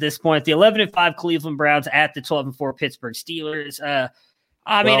 I guess at this point, the 11-5 Cleveland Browns at the 12-4 Pittsburgh Steelers.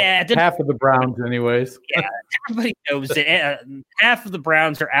 Half of the Browns, anyways. Yeah, everybody knows that half of the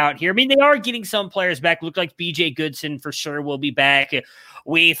Browns are out here. I mean, they are getting some players back. Look like B.J. Goodson for sure will be back.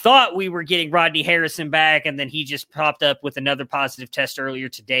 We thought we were getting Rodney Harrison back, and then he just popped up with another positive test earlier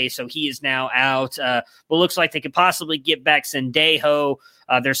today, so he is now out. But looks like they could possibly get back Sendejo.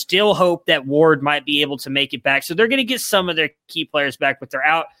 There's still hope that Ward might be able to make it back, so they're going to get some of their key players back, but they're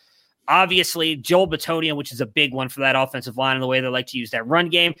out. Obviously, Joel Bitonio, which is a big one for that offensive line and the way they like to use that run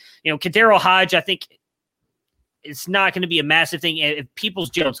game. Kadero Hodge, I think it's not going to be a massive thing. If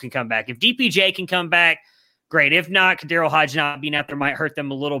Peoples-Jones can come back, if DPJ can come back, great. If not, Kadero Hodge not being out there might hurt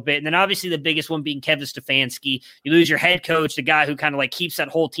them a little bit. And then obviously the biggest one being Kevin Stefanski. You lose your head coach, the guy who kind of like keeps that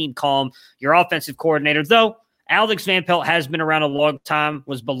whole team calm, your offensive coordinator, though. Alex Van Pelt has been around a long time,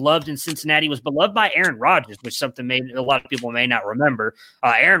 was beloved in Cincinnati, was beloved by Aaron Rodgers, which something a lot of people may not remember.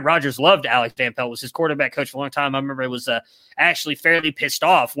 Aaron Rodgers loved Alex Van Pelt, was his quarterback coach for a long time. I remember it was actually fairly pissed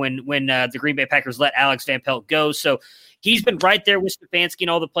off when the Green Bay Packers let Alex Van Pelt go. So he's been right there with Stefanski and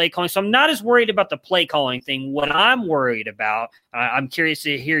all the play calling. So I'm not as worried about the play calling thing. What I'm worried about, I'm curious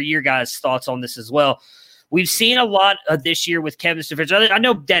to hear your guys' thoughts on this as well. We've seen a lot of this year with Kevin Stefanski. I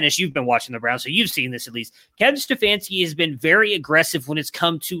know, Dennis, you've been watching the Browns, so you've seen this at least. Kevin Stefanski has been very aggressive when it's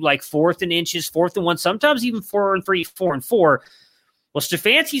come to like 4th and inches, 4th and 1, sometimes even 4 and 3, 4 and 4. Well,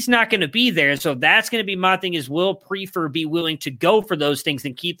 Stefanski's not going to be there, so that's going to be my thing is will Prefer be willing to go for those things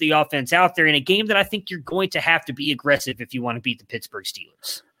and keep the offense out there in a game that I think you're going to have to be aggressive if you want to beat the Pittsburgh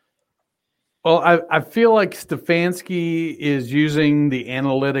Steelers? Well, I feel like Stefanski is using the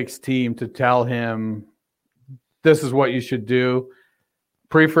analytics team to tell him this is what you should do.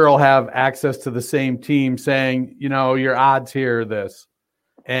 Prefer will have access to the same team saying, your odds here are this.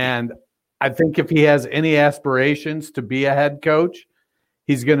 And I think if he has any aspirations to be a head coach,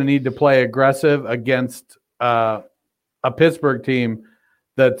 he's going to need to play aggressive against a Pittsburgh team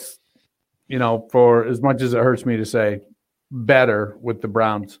that's, for as much as it hurts me to say, better with the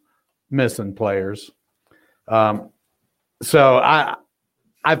Browns missing players. So I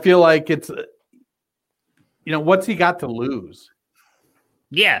feel like it's, what's he got to lose?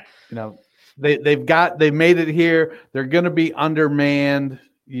 Yeah. They've made it here. They're going to be undermanned,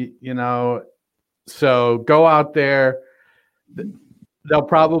 so go out there. They'll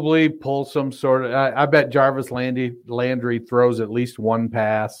probably pull some sort of, I bet Jarvis Landry throws at least one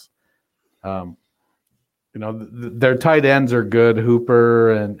pass. Their tight ends are good.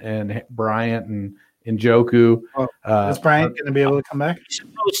 Hooper and Bryant and Njoku. Is Bryant going to be able to come back? He's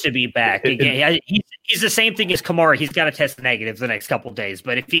supposed to be back. He's the same thing as Kamara. He's got to test negative the next couple of days.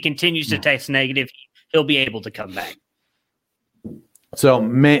 But if he continues to test negative, he'll be able to come back. So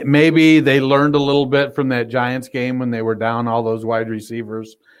maybe they learned a little bit from that Giants game when they were down all those wide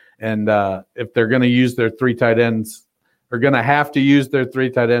receivers. And if they're going to use their 3 tight ends, are going to have to use their 3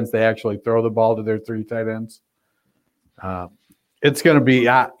 tight ends, they actually throw the ball to their 3 tight ends. It's going to be,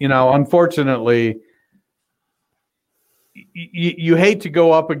 unfortunately, you hate to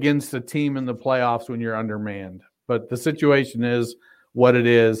go up against a team in the playoffs when you're undermanned, but the situation is what it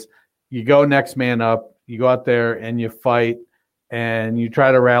is. You go next man up, you go out there and you fight and you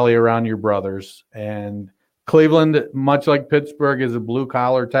try to rally around your brothers. And Cleveland, much like Pittsburgh, is a blue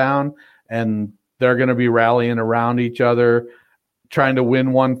collar town, and they're going to be rallying around each other, trying to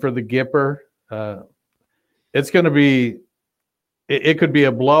win one for the Gipper. It's going to be, it could be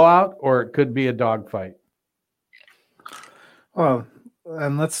a blowout or it could be a dogfight. Well,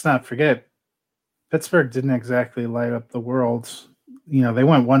 and let's not forget, Pittsburgh didn't exactly light up the world. They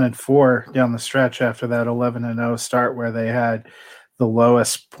went 1-4 down the stretch after that 11-0 start where they had the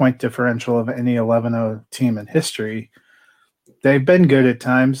lowest point differential of any 11-0 team in history. They've been good at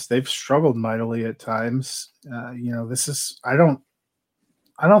times. They've struggled mightily at times. I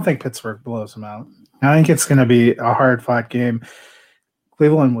don't think Pittsburgh blows them out. I think it's going to be a hard-fought game.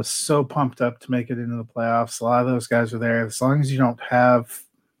 Cleveland was so pumped up to make it into the playoffs. A lot of those guys are there. As long as you don't have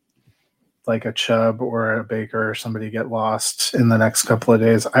like a Chubb or a Baker or somebody get lost in the next couple of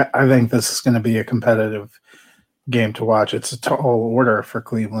days, I think this is going to be a competitive game to watch. It's a tall order for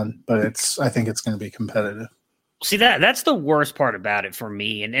Cleveland, but I think it's going to be competitive. See, that's the worst part about it for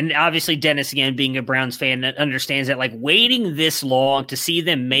me. And obviously Dennis, again, being a Browns fan, understands that like waiting this long to see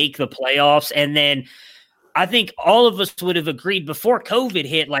them make the playoffs. And then I think all of us would have agreed before COVID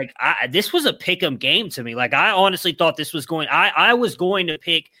hit, like this was a pick 'em game to me. Like I honestly thought this was I was going to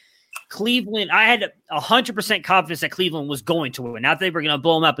pick Cleveland, I had 100% confidence that Cleveland was going to win. Not that they were going to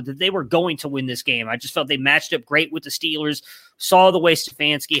blow them up, but that they were going to win this game. I just felt they matched up great with the Steelers. Saw the way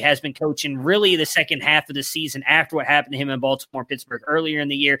Stefanski has been coaching really the second half of the season after what happened to him in Baltimore and Pittsburgh earlier in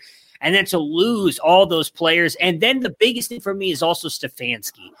the year. And then to lose all those players. And then the biggest thing for me is also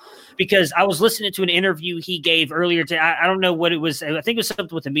Stefanski, because I was listening to an interview he gave earlier today. I don't know what it was. I think it was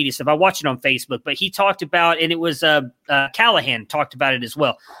something with the media stuff. I watched it on Facebook, but he talked about, and it was Callahan talked about it as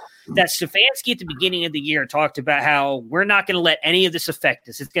well, that Stefanski at the beginning of the year talked about how we're not going to let any of this affect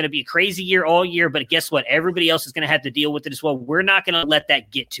us. It's going to be a crazy year all year, but guess what? Everybody else is going to have to deal with it as well. We're not going to let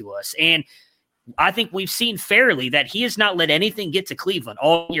that get to us. And I think we've seen fairly that he has not let anything get to Cleveland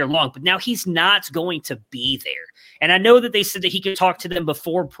all year long, but now he's not going to be there. And I know that they said that he could talk to them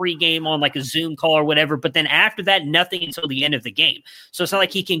before pregame on like a Zoom call or whatever, but then after that, nothing until the end of the game. So it's not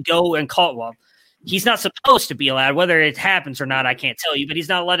like he can go and call. Well, he's not supposed to be allowed. Whether it happens or not, I can't tell you, but he's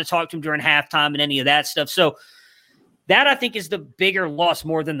not allowed to talk to him during halftime and any of that stuff. So that, I think, is the bigger loss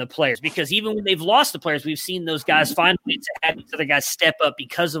more than the players, because even when they've lost the players, we've seen those guys find ways to have these other guys step up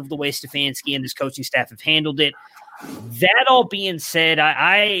because of the way Stefanski and his coaching staff have handled it. That all being said,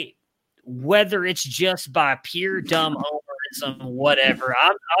 I whether it's just by pure dumb homerism, whatever,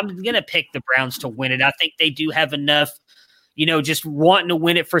 I'm going to pick the Browns to win it. I think they do have enough, just wanting to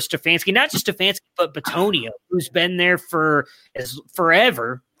win it for Stefanski, not just Stefanski, but Bitonio, who's been there for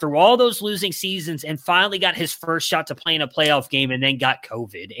forever through all those losing seasons and finally got his first shot to play in a playoff game and then got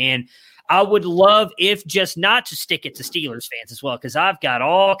COVID. And I would love if just not to stick it to Steelers fans as well, because I've got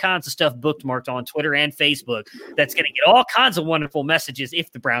all kinds of stuff bookmarked on Twitter and Facebook that's going to get all kinds of wonderful messages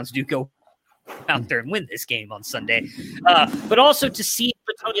if the Browns do go out there and win this game on Sunday. But also to see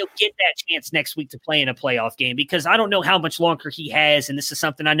Bitonio get that chance next week to play in a playoff game, because I don't know how much longer he has. And this is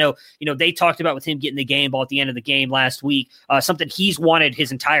something I know, they talked about with him getting the game ball at the end of the game last week, something he's wanted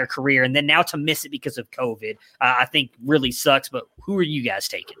his entire career. And then now to miss it because of COVID, I think really sucks. But who are you guys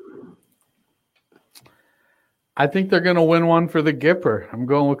taking? I think they're going to win one for the Gipper. I'm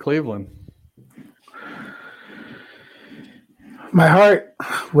going with Cleveland. My heart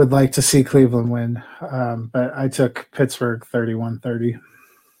would like to see Cleveland win, but I took Pittsburgh 31-30. Of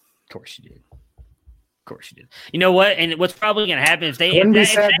course you did. You know what? And what's probably going to happen if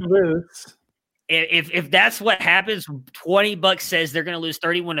if that's what happens, $20 says they're going to lose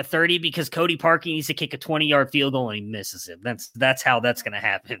 31-30 because Cody Parkey needs to kick a 20-yard field goal and he misses it. That's how that's going to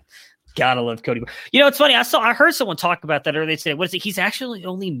happen. Gotta love Cody. It's funny. I heard someone talk about that earlier. They said, "What is it? He's actually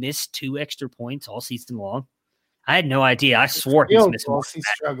only missed 2 extra points all season long." I had no idea. I swore he's missed more. He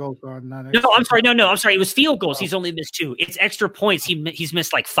struggled on that. No, I'm sorry. No, I'm sorry. It was field goals. He's only missed 2. It's extra points. He's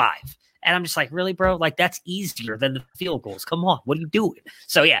missed like 5. And I'm just like, really, bro? Like, that's easier than the field goals. Come on. What are you doing?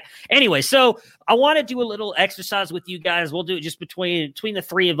 So, yeah. Anyway, so I want to do a little exercise with you guys. We'll do it just between the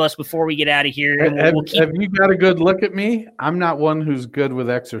 3 of us before we get out of here. And have you got a good look at me? I'm not one who's good with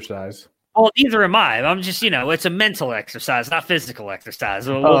exercise. Well, neither am I. I'm just, it's a mental exercise, not physical exercise.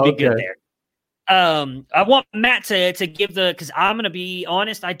 We'll be good there. I want Matt to give because I'm going to be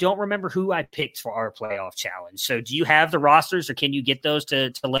honest, I don't remember who I picked for our playoff challenge. So do you have the rosters, or can you get those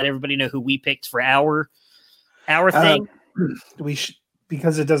to let everybody know who we picked for our thing?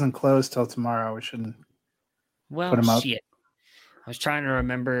 Because it doesn't close till tomorrow, we shouldn't put them up. Shit. I was trying to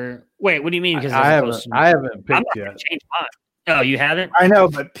remember. Wait, what do you mean? Because I haven't picked yet. Change mine. Oh, you haven't? I know,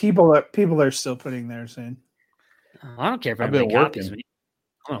 but people are still putting theirs in. I don't care if everybody copies me.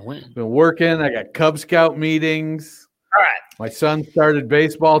 I'm gonna win. Been working. I got Cub Scout meetings. All right. My son started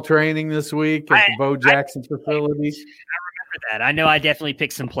baseball training this week at the Bo Jackson facility. I remember that. I know I definitely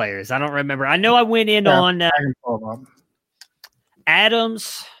picked some players. I don't remember. I know I went in on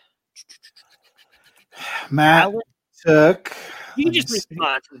Adams. Matt Allen. Took. You can just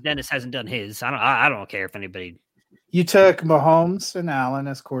respond since Dennis hasn't done his. I don't care if anybody. You took Mahomes and Allen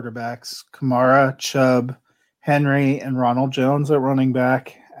as quarterbacks. Kamara, Chubb, Henry, and Ronald Jones at running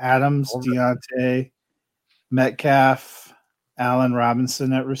back. Adams, Deontay, Metcalf, Allen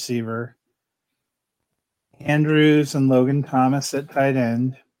Robinson at receiver. Andrews and Logan Thomas at tight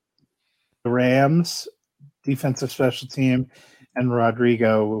end. The Rams, defensive special team, and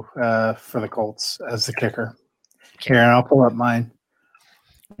Rodrigo for the Colts as the kicker. Karen, I'll pull up mine.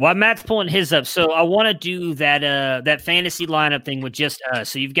 While Matt's pulling his up, so I want to do that fantasy lineup thing with just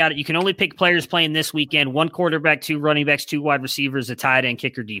so you can only pick players playing this weekend: 1 quarterback, 2 running backs, 2 wide receivers, a tight end,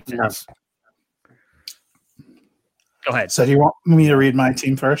 kicker, defense. Yeah. Go ahead. So do you want me to read my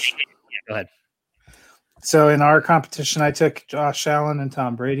team first? Yeah, go ahead. So in our competition, I took Josh Allen and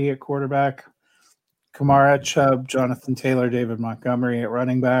Tom Brady at quarterback, Kamara, Chubb, Jonathan Taylor, David Montgomery at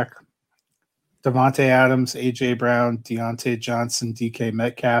running back, Devontae Adams, A.J. Brown, Deontay Johnson, DK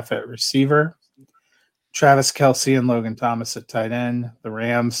Metcalf at receiver. Travis Kelce and Logan Thomas at tight end. The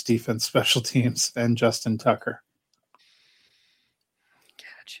Rams, defense, special teams, and Justin Tucker.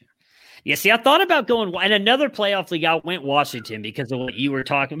 Gotcha. Yeah, see, I thought about going in another playoff league. I went Washington because of what you were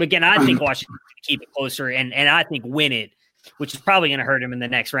talking. But again, I think Washington can keep it closer, and I think win it, which is probably going to hurt him in the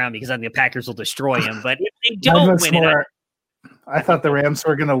next round because I think the Packers will destroy him. But if they don't win it, I thought the Rams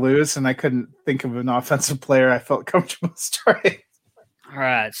were going to lose, and I couldn't think of an offensive player I felt comfortable starting. All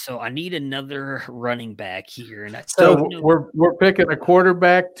right, so I need another running back here, and we're picking a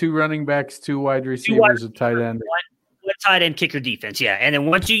quarterback, 2 running backs, 2 wide receivers, a tight end, one tight end, kicker, defense. Yeah, and then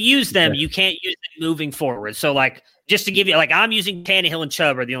once you use them, you can't use them moving forward. So, like, just to give you, like, I'm using Tannehill and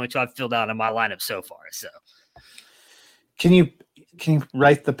Chubb are the only 2 I've filled out in my lineup so far. So, can you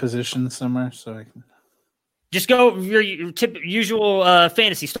write the position somewhere so I can? Just go your usual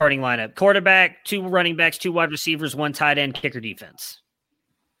fantasy starting lineup: quarterback, 2 running backs, 2 wide receivers, 1 tight end, kicker, defense.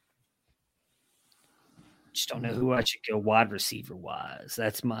 Just don't know who I should go wide receiver wise.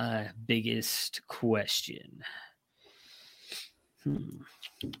 That's my biggest question. You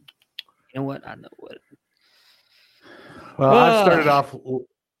know what? I know what. Well, I started off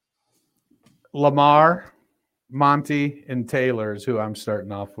Lamar, Monty, and Taylor is who I'm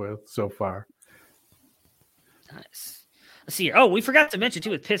starting off with so far. Nice. Let's see here. Oh, we forgot to mention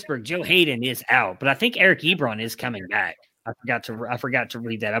too with Pittsburgh, Joe Hayden is out, but I think Eric Ebron is coming back. I forgot to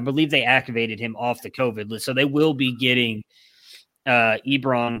read that. I believe they activated him off the COVID list, so they will be getting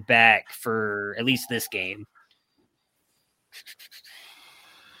Ebron back for at least this game.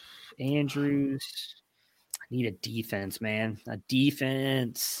 Andrews, I need a defense, man. A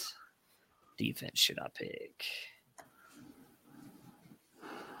defense. Defense should I pick?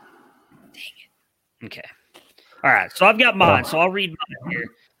 Dang it. Okay. All right, so I've got mine, so I'll read mine here.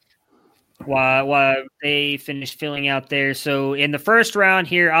 While they finish filling out there. So in the first round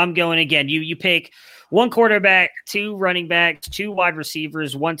here, I'm going again. You pick 1 quarterback, 2 running backs, 2 wide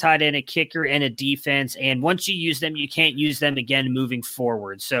receivers, 1 tight end, a kicker, and a defense. And once you use them, you can't use them again moving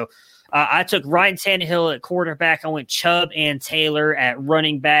forward. So I took Ryan Tannehill at quarterback. I went Chubb and Taylor at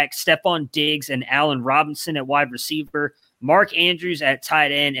running back, Stephon Diggs and Allen Robinson at wide receiver, Mark Andrews at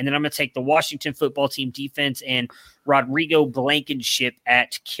tight end, and then I'm going to take the Washington football team defense and Rodrigo Blankenship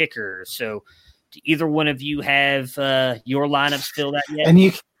at kicker. So do either one of you have your lineups filled out yet? And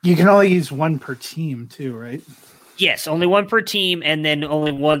you can only use 1 per team too, right? Yes, only 1 per team, and then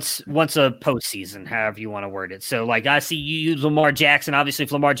only once a postseason, however you want to word it. So, like, I see you use Lamar Jackson. Obviously,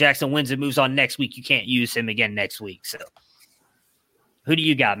 if Lamar Jackson wins and moves on next week, you can't use him again next week. So who do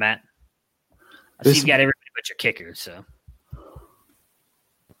you got, Matt? I see you've got everybody but your kicker, so.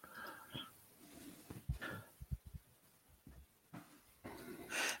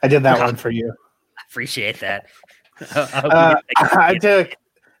 I did that one for you. I appreciate that. I took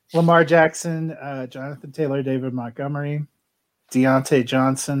Lamar Jackson, Jonathan Taylor, David Montgomery, Deontay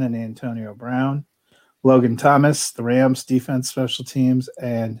Johnson, and Antonio Brown, Logan Thomas, the Rams defense, special teams,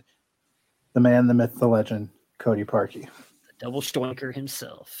 and the man, the myth, the legend, Cody Parkey. The double stoinker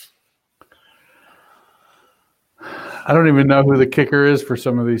himself. I don't even know who the kicker is for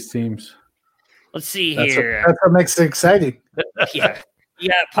some of these teams. Let's see here. That's what makes it exciting.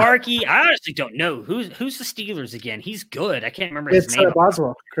 Yeah, Parkey. I honestly don't know who's the Steelers again. He's good. I can't remember his name. It's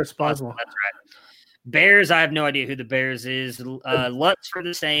Boswell, Chris Boswell. That's right. Bears. I have no idea who the Bears is. Lutz for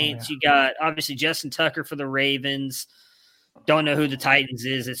the Saints. You got obviously Justin Tucker for the Ravens. Don't know who the Titans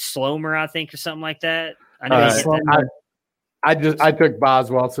is. It's Slomer, I think, or something like that. I know. I took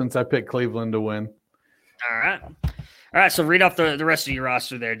Boswell since I picked Cleveland to win. All right. So read off the rest of your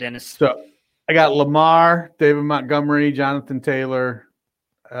roster there, Dennis. So I got Lamar, David Montgomery, Jonathan Taylor,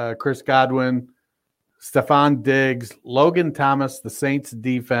 Chris Godwin, Stephon Diggs, Logan Thomas, the Saints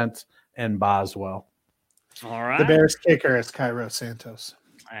defense, and Boswell. All right. The Bears kicker is Cairo Santos.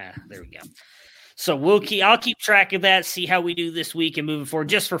 There we go. So I'll keep track of that, see how we do this week and moving forward,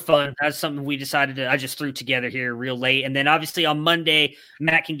 just for fun. That's something we decided I just threw together here real late. And then obviously on Monday,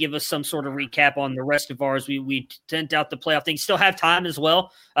 Matt can give us some sort of recap on the rest of ours. We sent out the playoff thing. Still have time as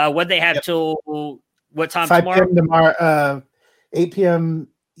well. What they have till what time 5 tomorrow? p.m. tomorrow, 8 p.m.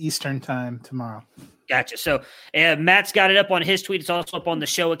 Eastern time tomorrow. Gotcha. So Matt's got it up on his tweet. It's also up on the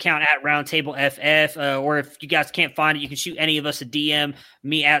show account at Roundtable FF. Or if you guys can't find it, you can shoot any of us a DM.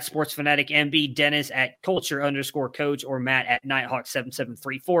 Me at Sports Fanatic MB, Dennis at Culture_Coach, or Matt at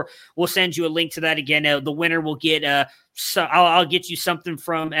Nighthawk7734. We'll send you a link to that again. The winner will get So I'll get you something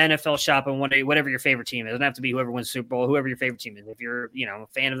from NFL Shop and whatever your favorite team is. It doesn't have to be whoever wins Super Bowl, whoever your favorite team is. If you're, a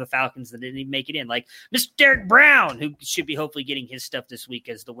fan of the Falcons that didn't even make it in, like Mr. Derek Brown, who should be hopefully getting his stuff this week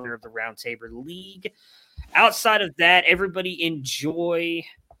as the winner of the Round Table League. Outside of that, everybody enjoy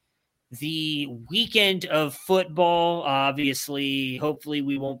the weekend of football. Obviously, hopefully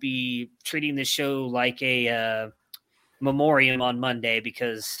we won't be treating this show like a memoriam on Monday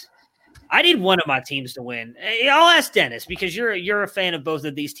because I need one of my teams to win. I'll ask Dennis because you're a fan of both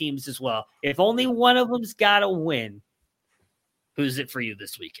of these teams as well. If only one of them's got to win, who's it for you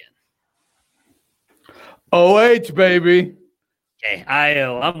this weekend? OH, baby. Okay,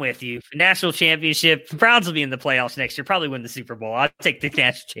 I'm with you. National championship. Browns will be in the playoffs next year. Probably win the Super Bowl. I'll take the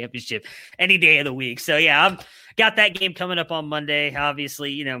national championship any day of the week. So, yeah, I've got that game coming up on Monday.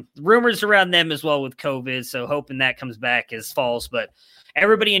 Obviously, rumors around them as well with COVID. So, hoping that comes back as false. But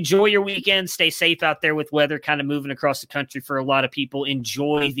everybody enjoy your weekend. Stay safe out there with weather kind of moving across the country for a lot of people.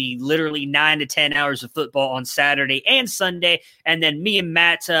 Enjoy the literally 9 to 10 hours of football on Saturday and Sunday. And then me and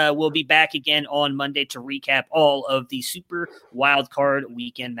Matt will be back again on Monday to recap all of the Super Wild Card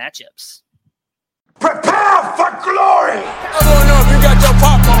weekend matchups. Prepare for glory! I don't know if you got your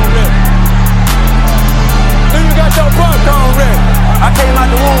popcorn ready. Do you got your popcorn ready? I came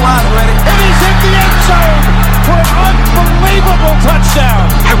out the womb, I was ready. And he's hit the end zone for an unbelievable touchdown.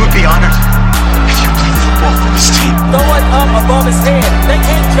 I would be honored if you played football for this team. Throw it up above his head. They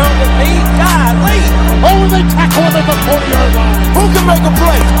can't jump with me. Golly. Oh, they tackle him at the 40-yard line. Who can make a play?